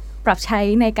ปรับใช้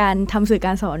ในการทำสื่อก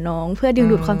ารสอนน้องเพื่อดึง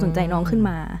ดูดความสนใจน้องขึ้น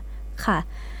มาค่ะ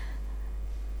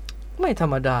ไม่ธร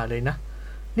รมดาเลยนะ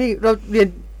นี่เราเรียน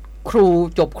ครู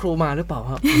จบครูมาหรือเปล่า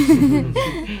ครับ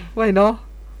ไม่เนาะ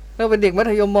เราเป็นเด็กมั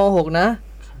ธยมม.6 นะ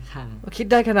คิด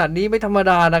ได้ขนาดนี้ไม่ธรรม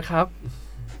ดานะครับ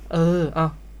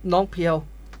น้องเพียว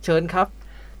เชิญครับ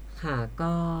ค่ะ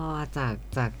ก็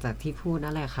จากที่พูด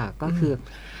นั่นแหละค่ะก็คือ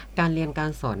การเรียนกา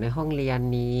รสอนในห้องเรียน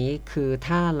นี้คือ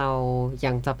ถ้าเรา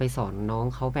ยังจะไปสอนน้อง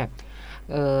เขาแบบ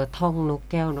ท่องนก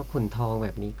แก้วนกขุนทองแบ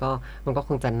บนี้ก็มันก็ค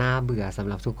งจะน่าเบื่อสำ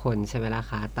หรับทุกคนใช่ไหมล่ะ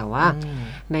คะแต่ว่า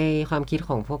ในความคิดข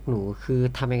องพวกหนูคือ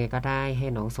ทำยังไงก็ได้ให้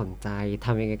น้องสนใจท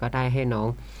ำยังไงก็ได้ให้น้อง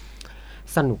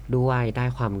สนุกด้วยได้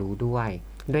ความรู้ด้วย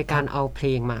โดยการเอาเพล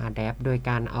งมาอะแดปโดย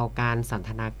การเอาการสันท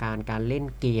นาการการเล่น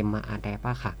เกมมาอะแดป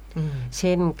อะค่ะเ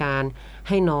ช่นการใ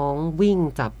ห้น้องวิ่ง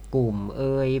จับกลุ่ม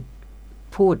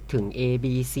พูดถึง A B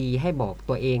C ให้บอก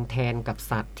ตัวเองแทนกับ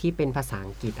สัตว์ที่เป็นภาษา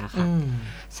อังกฤษอะค่ะ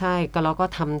ใช่ก็เราก็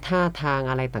ทำท่าทาง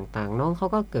อะไรต่างๆน้องเขา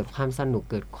ก็เกิดความสนุก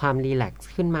เกิดความรีแลก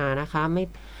ซ์ขึ้นมานะคะ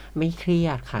ไม่เครีย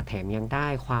ดค่ะแถมยังได้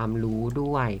ความรู้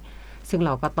ด้วย ซึ่งเ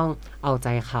ราก็ต้องเอาใจ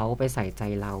เขาไปใส่ใจ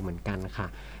เราเหมือนกันค่ะ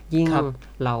ยิ่ง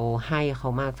เราให้เขา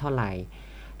มากเท่าไหร่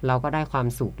เราก็ได้ความ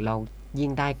สุขเรายิ่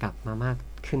งได้กลับมามาก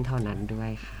ขึ้นเท่านั้นด้วย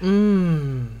ค่ะ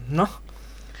เนาะ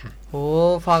โอ้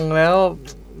ฟังแล้ว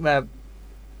แบบ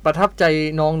ประทับใจ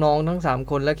น้องๆทั้ง3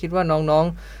คนและคิดว่าน้อง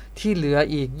ๆที่เหลือ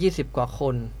อีก20กว่าค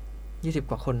น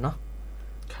เนาะ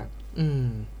ครับ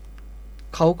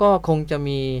เขาก็คงจะ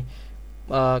มี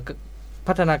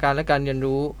พัฒนาการและการเรียน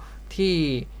รู้ที่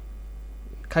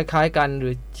คล้ายๆกันหรื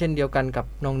อเช่นเดียวกันกับ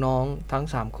น้องๆทั้ง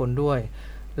3คนด้วย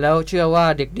แล้วเชื่อว่า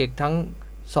เด็กๆทั้ง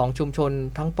2ชุมชน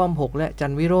ทั้งป้อม6และจั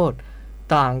นทร์วิโรจน์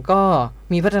ต่างก็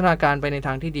มีพัฒนาการไปในท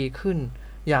างที่ดีขึ้น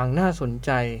อย่างน่าสนใ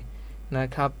จนะ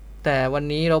ครับแต่วัน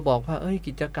นี้เราบอกว่า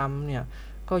กิจกรรมเนี่ย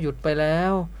ก็หยุดไปแล้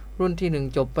วรุ่นที่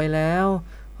1จบไปแล้ว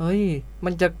มั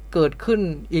นจะเกิดขึ้น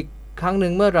อีกครั้งหนึ่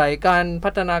งเมื่อไหร่การ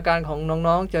พัฒนาการของ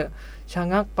น้องๆจะชะ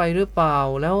งักไปหรือเปล่า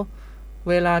แล้ว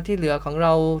เวลาที่เหลือของเร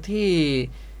าที่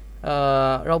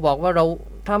เราบอกว่าเรา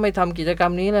ถ้าไม่ทำกิจกรร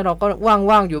มนี้แล้วเราก็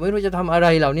ว่างๆอยู่ไม่รู้จะทำอะไร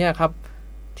เหล่านี้ครับ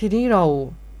ทีนี้เรา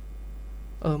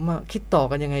มาคิดต่อ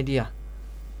กันยังไงดี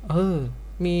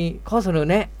มีข้อเสนอ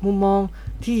แนะมุมมอง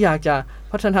ที่อยากจะ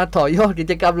พัฒนาต่อยอดกิ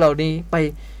จกรรมเหล่านี้ไป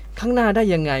ข้างหน้าได้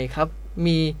ยังไงครับ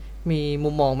มีมุ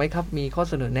มมองไหมครับมีข้อ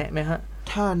เสนอแนะไหมฮะ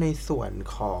ถ้าในส่วน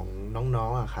ของน้อ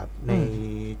งๆอะครับใน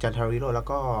จันทวิโรจน์แล้ว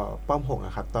ก็ป้อม6อ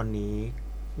ะครับตอนนี้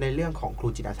ในเรื่องของครู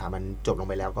จิตอาสามันจบลง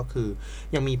ไปแล้วก็คือ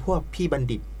ยังมีพวกพี่บัณ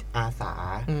ฑิตอาสา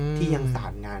ที่ยังสา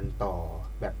นงานต่อ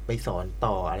แบบไปสอน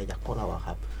ต่ออะไรจากพวกเราอะค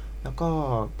รับแล้วก็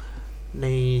ใน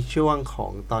ช่วงขอ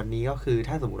งตอนนี้ก็คือ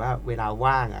ถ้าสมมติว่าเวลา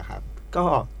ว่างอะครับก็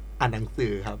อ่านหนังสื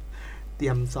อครับเตรี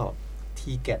ยมสอบ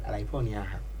ทีเกตอะไรพวกนี้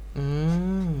ครับ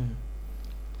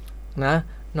นะ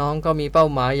น้องก็มีเป้า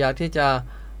หมายอยากที่จะ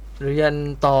เรียน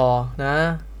ต่อนะ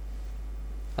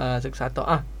ศึกษาต่อ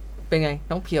เป็นไง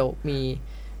น้องเพียวมี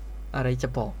อะไรจะ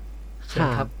บอก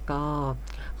ครับก็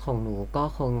ของหนูก็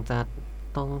คงจะ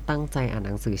ต้องตั้งใจอ่านห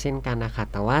นังสือเช่นกันนะคะ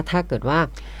แต่ว่าถ้าเกิดว่า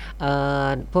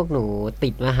พวกหนูติ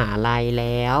ดมหาลัยแ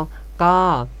ล้วก็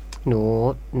ห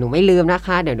นูไม่ลืมนะค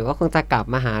ะเดี๋ยวหนูก็คงจะกลับ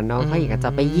มาหาน้องเขาอีกอาจจ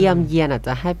ะไปเยี่ยมเยียนอาจจ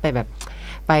ะให้ไปแบบ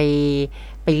ไ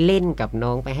ปเล่นกับน้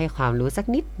องไปให้ความรู้สัก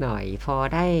นิดหน่อยพอ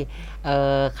ได้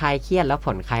คลายเครียดแล้วผ่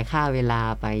อนคลายค่าเวลา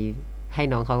ไปให้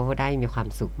น้องเขาได้มีความ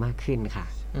สุขมากขึ้นค่ะ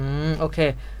โอเค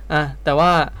แต่ว่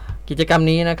ากิจกรรม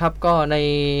นี้นะครับก็ใน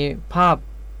ภาพ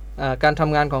การท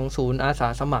ำงานของศูนย์อาสา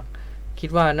สมัครคิด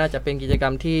ว่าน่าจะเป็นกิจกร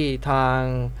รมที่ทาง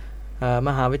ม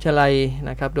หาวิทยาลัย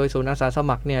นะครับโดยศูนย์อาสาส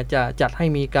มัครเนี่ยจะจัดให้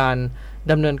มีการ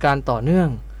ดำเนินการต่อเนื่อง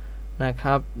นะค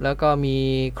รับแล้วก็มี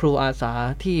ครูอาสา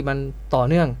ที่มันต่อ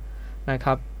เนื่องนะค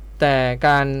รับแต่ก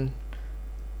าร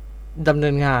ดำเนิ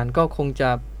นงานก็คงจะ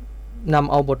น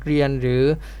ำเอาบทเรียนหรือ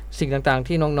สิ่งต่างๆ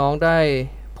ที่น้องๆได้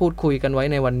พูดคุยกันไว้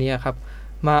ในวันนี้ครับ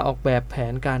มาออกแบบแผ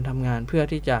นการทำงานเพื่อ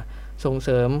ที่จะส่งเส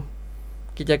ริม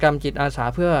กิจกรรมจิตอาสา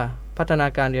เพื่อพัฒนา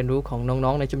การเรียนรู้ของน้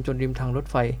องๆในชุมชนริมทางรถ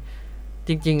ไฟจ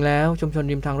ริงๆแล้วชุมชน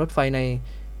ริมทางรถไฟใน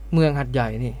เมืองหัดใหญ่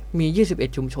นี่มี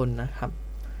21ชุมชนนะครับ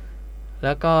แ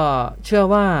ล้วก็เชื่อ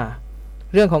ว่า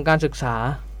เรื่องของการศึกษา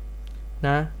น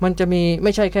ะมันจะมีไ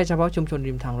ม่ใช่แค่เฉพาะชุมชน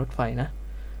ริมทางรถไฟนะ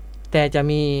แต่จะ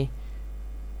มี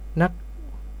นัก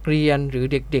เรียนหรือ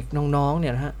เด็กๆน้องๆเนี่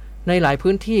ยนะฮะในหลาย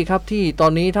พื้นที่ครับที่ตอ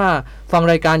นนี้ถ้าฟัง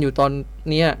รายการอยู่ตอน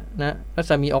นี้นะรั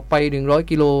ศมีออกไป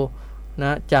100กิโลน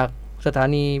ะจากสถา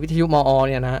นีวิทยุมอ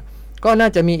เนี่ยนะก็น่า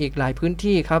จะมีอีกหลายพื้น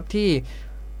ที่ครับที่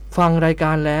ฟังรายก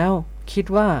ารแล้วคิด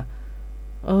ว่า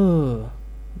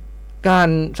การ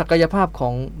ศักยภาพขอ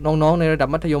งน้องๆในระดับ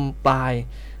มัธยมปลาย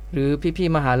หรือพี่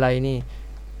ๆมหาลัยนี่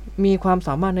มีความส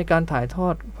ามารถในการถ่ายทอ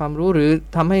ดความรู้หรือ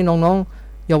ทำให้น้อง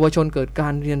ๆเยาวชนเกิดกา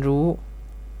รเรียนรู้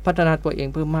พัฒนาตัวเอง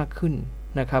เพิ่มมากขึ้น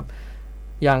นะครับ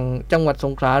อย่างจังหวัดส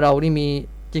งขลาเรานี่มี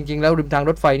จริงๆแล้วริมทาง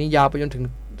รถไฟนี่ยาวไปจนถึง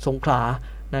สงขลา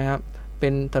นะครับเป็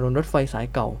นถนนรถไฟสาย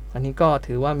เก่าอันนี้ก็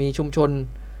ถือว่ามีชุมชน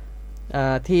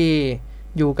ที่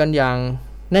อยู่กันอย่าง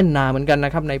แน่นหนาเหมือนกันน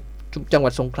ะครับในจังหวั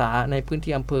ดสงขลาในพื้น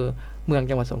ที่อำเภอเมือง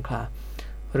จังหวัดสงขลา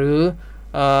หรือ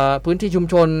พื้นที่ชุม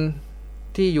ชน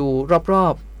ที่อยู่รอ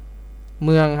บๆเ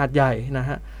มืองหาดใหญ่นะ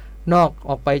ฮะนอก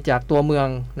ออกไปจากตัวเมือง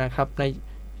นะครับใน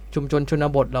ชุมชนชน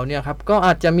บทเราเนี่ยครับก็อ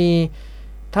าจจะมี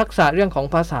ทักษะเรื่องของ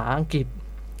ภาษาอังกฤษ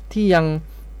ที่ยัง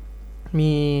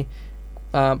มี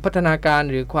พัฒนาการ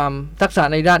หรือความทักษะ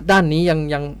ในด้านนี้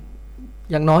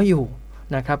ยังน้อยอยู่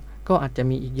นะครับก็อาจจะ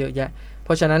มีอีกเยอะแยะเพ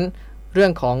ราะฉะนั้นเรื่อ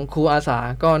งของครูอาสา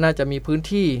ก็น่าจะมีพื้น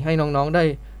ที่ให้น้องๆไ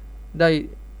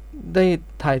ด้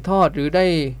ถ่ายทอดหรือไ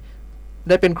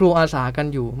ด้เป็นครูอาสากัน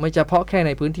อยู่ไม่เฉพาะแค่ใ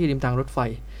นพื้นที่ริมทางรถไฟ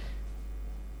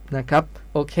นะครับ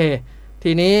โอเค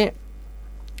ทีนี้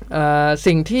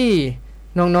สิ่งที่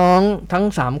น้องๆทั้ง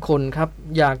3คนครับ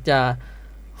อยากจะ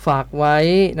ฝากไว้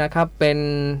นะครับเป็น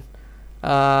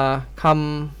ค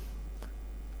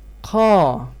ข้อ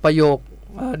ประโยค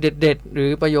เด็ดๆหรือ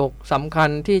ประโยคสำคัญ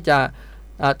ที่จะ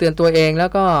เตือนตัวเองแล้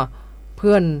วก็เ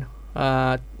พื่อน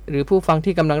หรือผู้ฟัง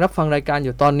ที่กำลังรับฟังรายการอ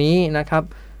ยู่ตอนนี้นะครับ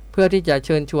เพื่อที่จะเ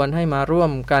ชิญชวนให้มาร่ว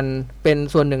มกันเป็น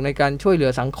ส่วนหนึ่งในการช่วยเหลื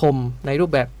อสังคมในรู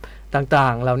ปแบบต่า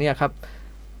งๆเหล่านี้ครับ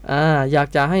อยาก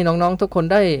จะให้น้องๆทุกคน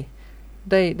ไ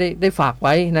ด้ฝากไ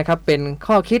ว้นะครับเป็น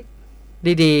ข้อคิด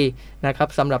ดีๆนะครับ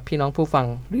สำหรับพี่น้องผู้ฟัง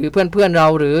หรือเพื่อนๆเรา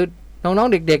หรือน้อง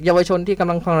ๆเด็กๆเยาวชนที่ก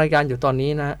ำลังฟังรายการอยู่ตอนนี้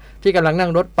นะฮะที่กำลังนั่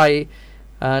งรถไป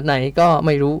ไหนก็ไ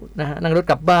ม่รู้นะฮะนั่งรถ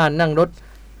กลับบ้านนั่งรถ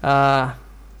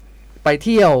ไปเ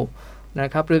ที่ยวนะ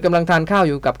ครับหรือกำลังทานข้าว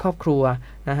อยู่กับครอบครัว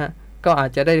นะฮะก็อาจ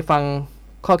จะได้ฟัง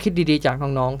ข้อคิดดีๆจาก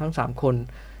น้องๆทั้ง3คน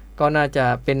ก็น่าจะ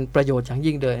เป็นประโยชน์อย่าง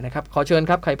ยิ่งเลยนะครับขอเชิญ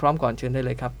ครับใครพร้อมก่อนเชิญได้เล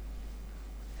ยครับ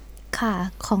ค่ะ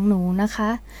ของหนูนะคะ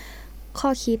ข้อ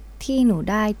คิดที่หนู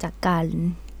ได้จากการ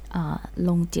ล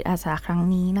งจิตอาสาครั้ง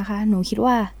นี้นะคะหนูคิด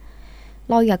ว่า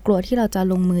เราอย่ากลัวที่เราจะ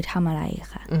ลงมือทำอะไร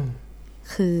ค่ะ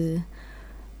คือ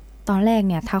ตอนแรก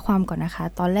เนี่ยท้าความก่อนนะคะ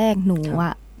ตอนแรกหนู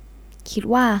คิด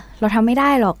ว่าเราทำไม่ได้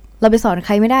หรอกเราไปสอนใค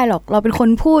รไม่ได้หรอกเราเป็นคน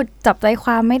พูดจับใจค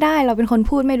วามไม่ได้เราเป็นคน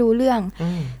พูดไม่รู้เรื่อง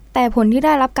แต่ผลที่ไ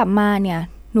ด้รับกลับมาเนี่ย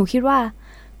หนูคิดว่า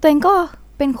ตัวเองก็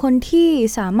เป็นคนที่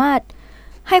สามารถ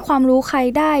ให้ความรู้ใคร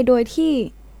ได้โดยที่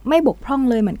ไม่บกพร่อง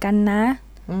เลยเหมือนกันนะ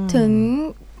ถึง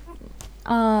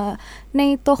ใน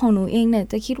ตัวของหนูเองเนี่ย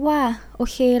จะคิดว่าโอ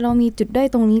เคเรามีจุดด้อย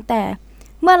ตรงนี้แต่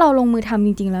เมื่อเราลงมือทำจ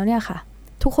ริงๆแล้วเนี่ยค่ะ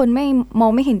ทุกคนมอ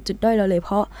งไม่เห็นจุดด้อยเราเลยเพ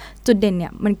ราะจุดเด่นเนี่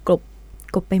ยมันกลบ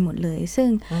ไปหมดเลยซึ่ง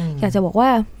อยากจะบอกว่า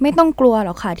ไม่ต้องกลัวหร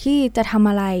อกค่ะที่จะทำ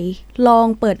อะไรลอง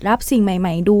เปิดรับสิ่งให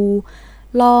ม่ๆดู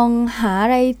ลองหาอะ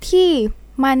ไรที่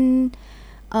มัน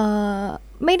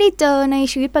ไม่ได้เจอใน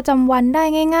ชีวิตประจำวันได้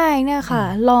ง่ายๆเนี่ยค่ะ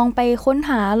ลองไปค้น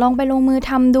หาลองไปลงมือ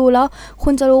ทำดูแล้วคุ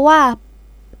ณจะรู้ว่า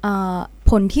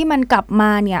ผลที่มันกลับม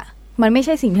าเนี่ยมันไม่ใ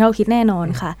ช่สิ่งที่เราคิดแน่นอน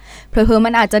ค่ะเผลอๆมั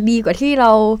นอาจจะดีกว่าที่เร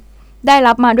าได้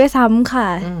รับมาด้วยซ้ำค่ะ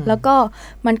แล้วก็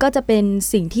มันก็จะเป็น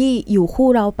สิ่งที่อยู่คู่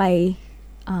เราไป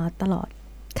ตลอด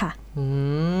ค่ะ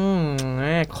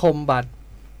คมบัด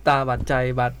ตาบัดใจ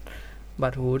บั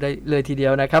ดหูได้เลยทีเดีย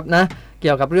วนะครับนะเ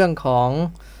กี่ยวกับเรื่องของ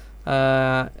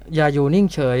อย่าอยู่นิ่ง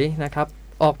เฉยนะครับ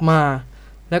ออกมา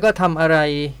แล้วก็ทำอะไร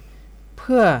เ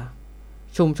พื่อ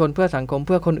ชุมชนเพื่อสังคมเ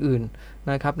พื่อคนอื่น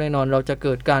นะครับแน่นอนเราจะเ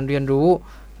กิดการเรียนรู้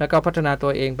แล้วก็พัฒนาตั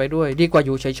วเองไปด้วยดีกว่าอ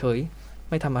ยู่เฉยๆ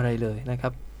ไม่ทำอะไรเลยนะครั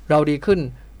บเราดีขึ้น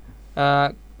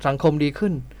สังคมดีขึ้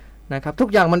นนะครับทุก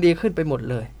อย่างมันดีขึ้นไปหมด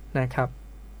เลยนะครับ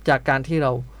จากการที่เร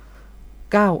า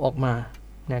ก้าวออกมา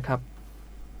นะครับ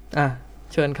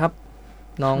เชิญครับ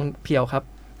น้องเพียวครับ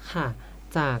ค่ะ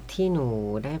จากที่หนู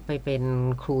ได้ไปเป็น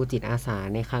ครูจิตอาสา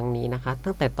ในครั้งนี้นะคะ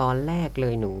ตั้งแต่ตอนแรกเล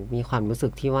ยหนูมีความรู้สึ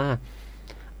กที่ว่า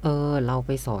เราไ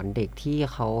ปสอนเด็กที่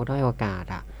เขาด้อยโอกาส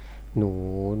ห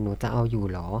นูจะเอาอยู่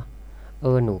หรอ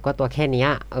หนูก็ตัวแค่เนี้ย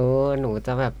หนูจ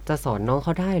ะแบบจะสอนน้องเข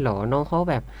าได้หรอน้องเขา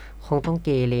แบบคงต้องเก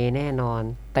เรแน่นอน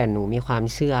แต่หนูมีความ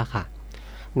เชื่อค่ะ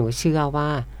หนูเชื่อว่า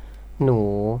หนู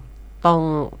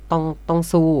ต้อง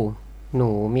สู้หนู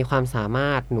มีความสาม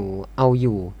ารถหนูเอาอ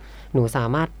ยู่หนูสา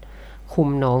มารถคุม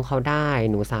น้องเขาได้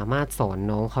หนูสามารถสอน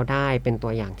น้องเขาได้เป็นตั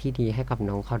วอย่างที่ดีให้กับ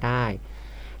น้องเขาได้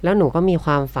แล้วหนูก็มีค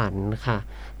วามฝันค่ะ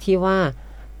ที่ว่า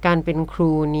การเป็นค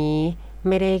รูนี้ไ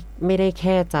ม่ได้แ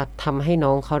ค่จะทำให้น้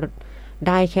องเขาไ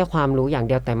ด้แค่ความรู้อย่างเ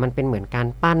ดียวแต่มันเป็นเหมือนการ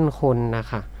ปั้นคนนะ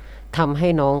คะทำให้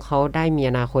น้องเขาได้มี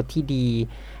อนาคตที่ดี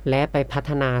และไปพัฒ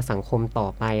นาสังคมต่อ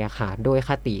ไปค่ะโดยค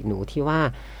ติหนูที่ว่า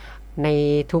ใน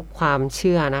ทุกความเ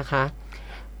ชื่อนะคะ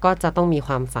ก็จะต้องมีค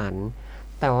วามฝัน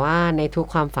แต่ว่าในทุก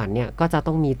ความฝันเนี่ยก็จะ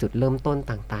ต้องมีจุดเริ่มต้น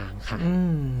ต่างๆค่ะ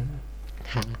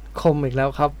ค่ะคมอีกแล้ว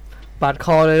ครับปาดค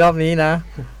อเลยรอบนี้นะ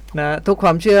ทุกคว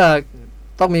ามเชื่อ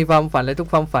ต้องมีความฝันและทุก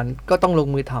ความฝันก็ต้องลง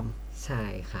มือทำใช่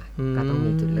ค่ะก็ต้อง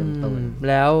มีจุดเริ่มต้น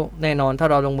แล้วแน่นอนถ้า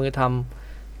เราลงมือท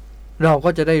ำเราก็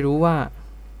จะได้รู้ว่า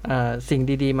สิ่ง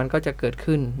ดีๆมันก็จะเกิด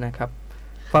ขึ้นนะครับ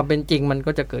ความเป็นจริงมัน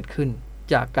ก็จะเกิดขึ้น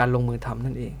จากการลงมือทำ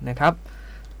นั่นเองนะครับ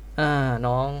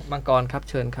น้องมังกรครับ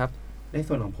เชิญครับใน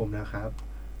ส่วนของผมนะครับ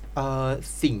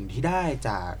สิ่งที่ได้จ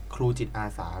ากครูจิตอา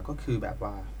สาก็คือแบบ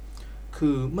ว่าคื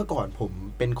อเมื่อก่อนผม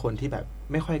เป็นคนที่แบบ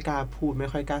ไม่ค่อยกล้าพูดไม่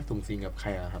ค่อยกล้าส่งสิงกับใคร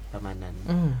ครับประมาณนั้น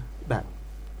แบบ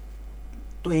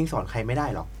ตัวเองสอนใครไม่ได้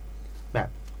หรอกแ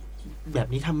บบ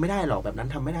นี้ทำไม่ได้หรอกแบบนั้น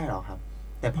ทำไม่ได้หรอกครับ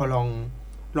แต่พอลอง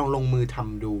ลงมือท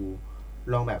ำดู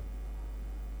ล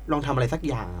องทำอะไรสัก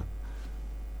อย่าง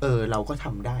เราก็ท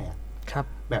ำได้ครับ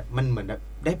แบบมันเหมือนแบบ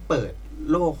ได้เปิด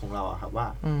โลกของเราครับว่า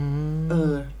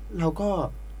เราก็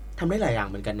ทำได้หลายอย่าง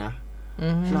เหมือนกันนะ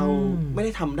เราไม่ไ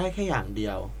ด้ทำได้แค่อย่างเดี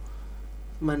ยว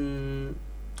มัน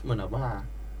เหมือนแบบว่า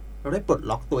เราได้ปลด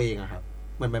ล็อกตัวเองครับ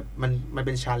เหมือนแบบมันเ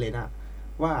ป็นชาเลนจ์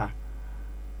ว่า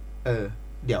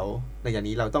เดี๋ยวในอย่าง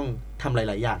นี้เราต้องทำห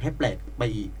ลายๆอย่างให้แปลกไป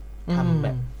อีกทำแบ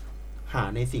บ หา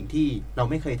ในสิ่งที่เรา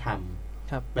ไม่เคยท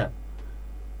ำครับแบบ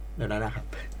เดี๋ยวนั้นนะครับ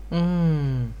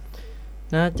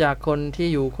นะจากคนที่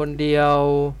อยู่คนเดียว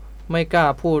ไม่กล้า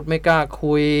พูดไม่กล้า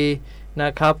คุยน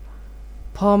ะครับ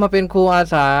พอมาเป็นครูอา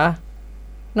สา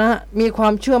นะมีควา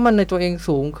มเชื่อมั่นในตัวเอง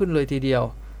สูงขึ้นเลยทีเดียว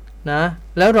นะ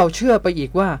แล้วเราเชื่อไปอี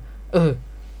กว่า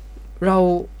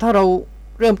ถ้าเรา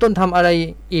เริ่มต้นทำอะไร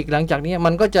อีกหลังจากนี้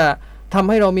มันก็จะทำ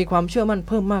ให้เรามีความเชื่อมั่นเ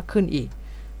พิ่มมากขึ้นอีก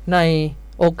ใน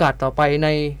โอกาสต่อไปใน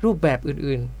รูปแบบ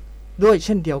อื่นๆด้วยเ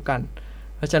ช่นเดียวกัน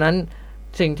เพราะฉะนั้น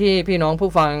สิ่งที่พี่น้อง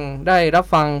ผู้ฟังได้รับ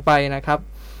ฟังไปนะครับ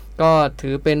ก็ถื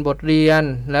อเป็นบทเรียน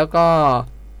แล้วก็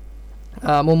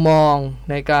มุมมอง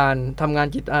ในการทำงาน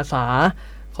จิตอาสา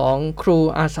ของครู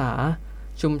อาสา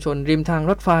ชุมชนริมทาง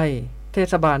รถไฟเท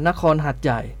ศบาลนครหาดใ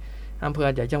หญ่อำเภอห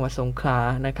าดใหญ่จังหวัดสงขลา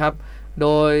นะครับโด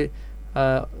ย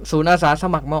ศูนย์อาสาส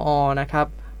มัครมอ.นะครับ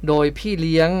โดยพี่เ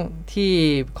ลี้ยงที่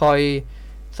คอย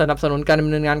สนับสนุนการดำ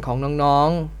เนินงานของน้อง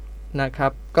ๆนะครั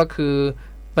บก็คือ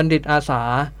บัณฑิตอาสา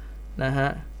นะฮะ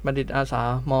บัณฑิตอาสา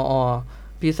มอ.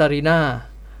พิซารีนา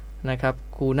นะครับ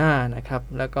ครูหน้านะครับ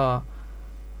แล้วก็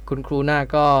คุณครูหน้า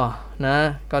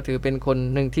ก็ถือเป็นคน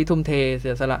หนึ่งที่ทุ่มเทเสี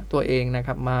ยสละตัวเองนะค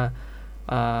รับมา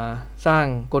สร้าง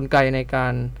กลไกในกา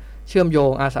รเชื่อมโย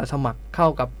งอาสาสมัครเข้า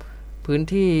กับพื้น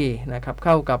ที่นะครับเ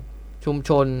ข้ากับชุมช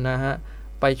นนะฮะ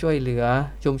ไปช่วยเหลือ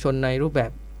ชุมชนในรูปแบ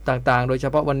บต่างๆโดยเฉ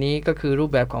พาะวันนี้ก็คือรู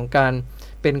ปแบบของการ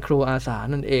เป็นครูอาสา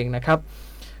นั่นเองนะครับ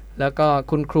แล้วก็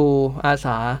คุณครูอาส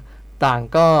าต่าง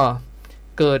ก็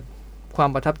เกิดความ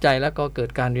ประทับใจแล้วก็เกิด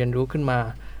การเรียนรู้ขึ้นมา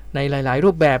ในหลายๆ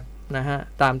รูปแบบนะฮะ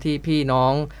ตามที่พี่น้อ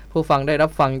งผู้ฟังได้รั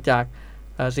บฟังจาก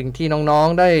สิ่งที่น้อง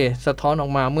ๆได้สะท้อนออ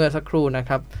กมาเมื่อสักครู่นะ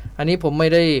ครับอันนี้ผมไม่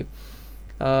ได้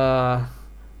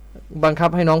บังคับ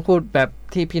ให้น้องพูดแบบ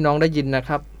ที่พี่น้องได้ยินนะค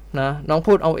รับนะน้อง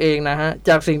พูดเอาเองนะฮะจ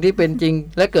ากสิ่งที่เป็นจริง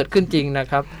และเกิดขึ้นจริงนะ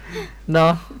ครับเนา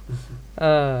ะ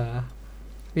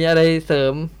มีอะไรเสริ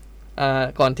ม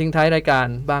ก่อนทิ้งท้ายรายการ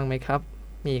บ้างไหมครับ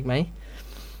มีอีกไหม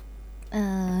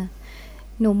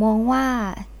หนูมองว่า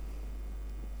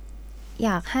อย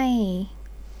ากให้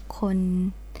คน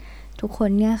ทุกคน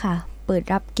เนี่ยค่ะเปิด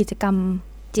รับกิจกรรม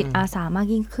จิตอาสามาก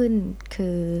ยิ่งขึ้นคื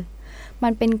อมั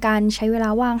นเป็นการใช้เวลา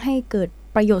ว่างให้เกิด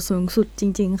ประโยชน์สูงสุดจ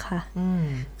ริงๆค่ะ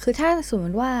คือถ้าสมม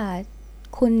ติว่า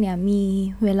คุณเนี่ยมี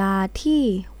เวลาที่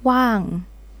ว่าง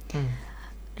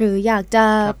หรืออยากจะ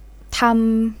ท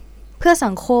ำเพื่อ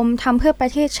สังคมทำเพื่อปร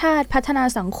ะเทศชาติพัฒนา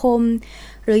สังคม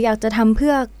หรืออยากจะทำเ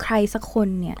พื่อใครสักคน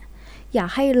เนี่ยอยาก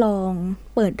ให้ลอง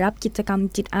เปิดรับกิจกรรม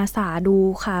จิตอาสาดู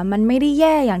ค่ะมันไม่ได้แ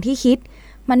ย่อย่างที่คิด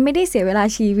มันไม่ได้เสียเวลา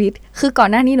ชีวิตคือก่อน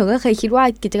หน้านี้หนูก็เคยคิดว่า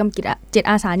กิจกรรมจิต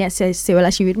อาสาเนี่ยเสียเวลา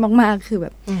ชีวิตมากๆคือแบ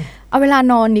บเอาเวลา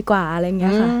นอนดีกว่าอะไรเงี้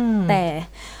ยค่ะแต่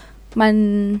มัน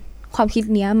ความคิด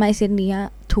เนี้ย mindset เนี้ย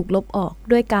ถูกลบออก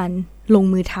ด้วยการลง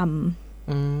มือท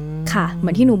ำค่ะเหมื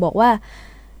อนที่หนูบอกว่า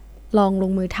ลองล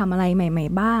งมือทำอะไรใหม่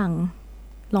ๆบ้าง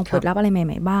ลองเปิดรับอะไรให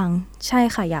ม่ๆบ้างใช่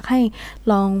ค่ะอยากให้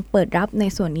ลองเปิดรับใน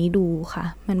ส่วนนี้ดูค่ะ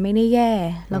มันไม่ได้แย่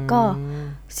แล้วก็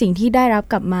สิ่งที่ได้รับ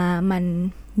กลับมามัน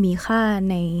มีค่า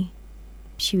ใน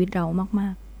ชีวิตเรามา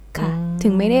กๆค่ะถึ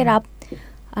งไม่ได้รับ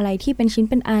อะไรที่เป็นชิ้น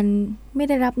เป็นอันไม่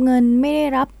ได้รับเงินไม่ได้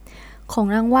รับของ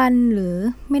รางวัลหรือ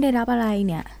ไม่ได้รับอะไร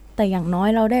เนี่ยแต่อย่างน้อย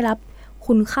เราได้รับ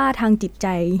คุณค่าทางจิตใจ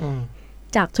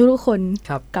จากทุกคน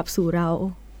กลับสู่เรา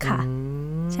ค่ะ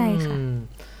ใช่ค่ะ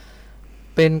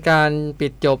เป็นการปิ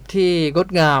ดจบที่งด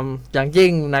งามอย่าง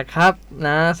ยิ่งนะครับน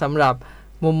ะสำหรับ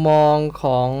มุมมองข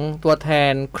องตัวแท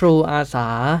นครูอาสา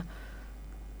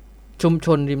ชุมช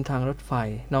นริมทางรถไฟ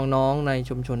น้องๆใน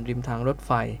ชุมชนริมทางรถไ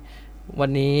ฟวัน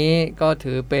นี้ก็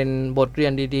ถือเป็นบทเรีย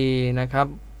นดีๆนะครับ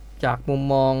จากมุม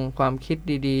มองความคิด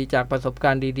ดีๆจากประสบก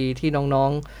ารณ์ดีๆที่น้อ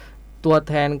งๆตัว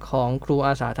แทนของครูอ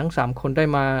าสาทั้ง3คนได้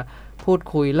มาพูด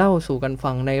คุยเล่าสู่กัน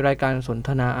ฟังในรายการสนท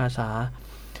นาอาสา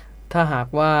ถ้าหาก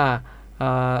ว่า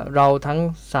เราทั้ง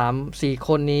 3-4 ค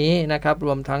นนี้นะครับร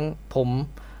วมทั้งผม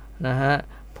นะฮะ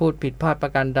พูดผิดพลาดปร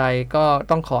ะการใดก็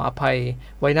ต้องขออภัย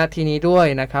ไว้ณที่นี้ด้วย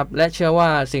นะครับและเชื่อว่า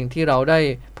สิ่งที่เราได้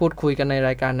พูดคุยกันในร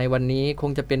ายการในวันนี้ค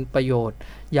งจะเป็นประโยชน์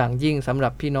อย่างยิ่งสำหรั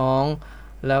บพี่น้อง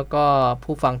แล้วก็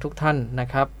ผู้ฟังทุกท่านนะ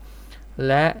ครับ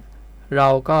และเรา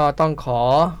ก็ต้องขอ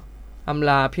อำ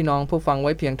ลาพี่น้องผู้ฟังไ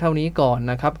ว้เพียงเท่านี้ก่อน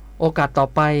นะครับโอกาสต่อ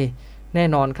ไปแน่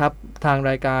นอนครับทาง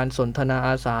รายการสนทนาอ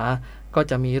าสาก็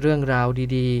จะมีเรื่องราว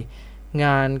ดีๆง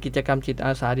านกิจกรรมจิตอ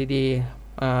าสาดี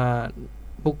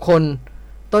ๆบุคคล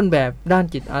ต้นแบบด้าน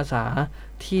จิตอาสา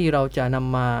ที่เราจะน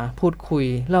ำมาพูดคุย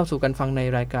เล่าสู่กันฟังใน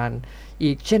รายการ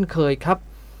อีกเช่นเคยครับ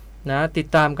นะติด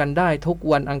ตามกันได้ทุก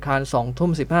วันอังคาร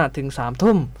 20:15 ถึง 3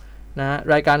 ทุ่มนะ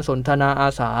รายการสนทนาอา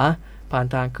สาผ่าน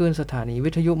ทางคลื่นสถานี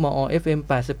วิทยุมอ FM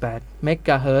 88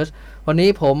 MHz วันนี้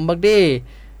ผมบักดี้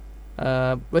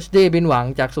รัชดีบินหวัง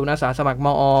จากศูนย์อาสาสมัครม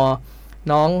อ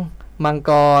น้องมัง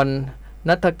กร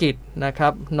ณัฐกิจนะครั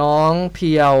บน้องเ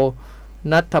พียว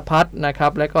ณัฐพัฒน์นะครั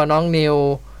บและก็น้องนิว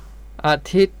อา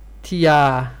ทิตยา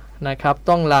นะครับ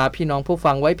ต้องลาพี่น้องผู้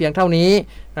ฟังไว้เพียงเท่านี้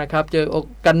นะครับเจอ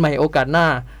กันใหม่โอกาสหน้า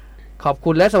ขอบ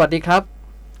คุณและสวัสดีครับ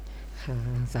ค่ะ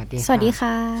สวัสดีค่ะ สวัสดีค่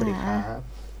ะ สวัสดีครับ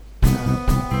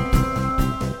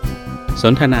ส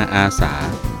นทนาอาสา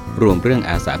รวมเรื่อง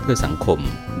อาสาเพื่อสังคม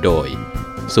โดย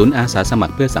ศูนย์อาสาสมัค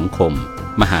รเพื่อสังคม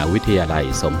มหาวิทยาลัย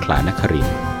สงขลานคริน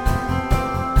ทร์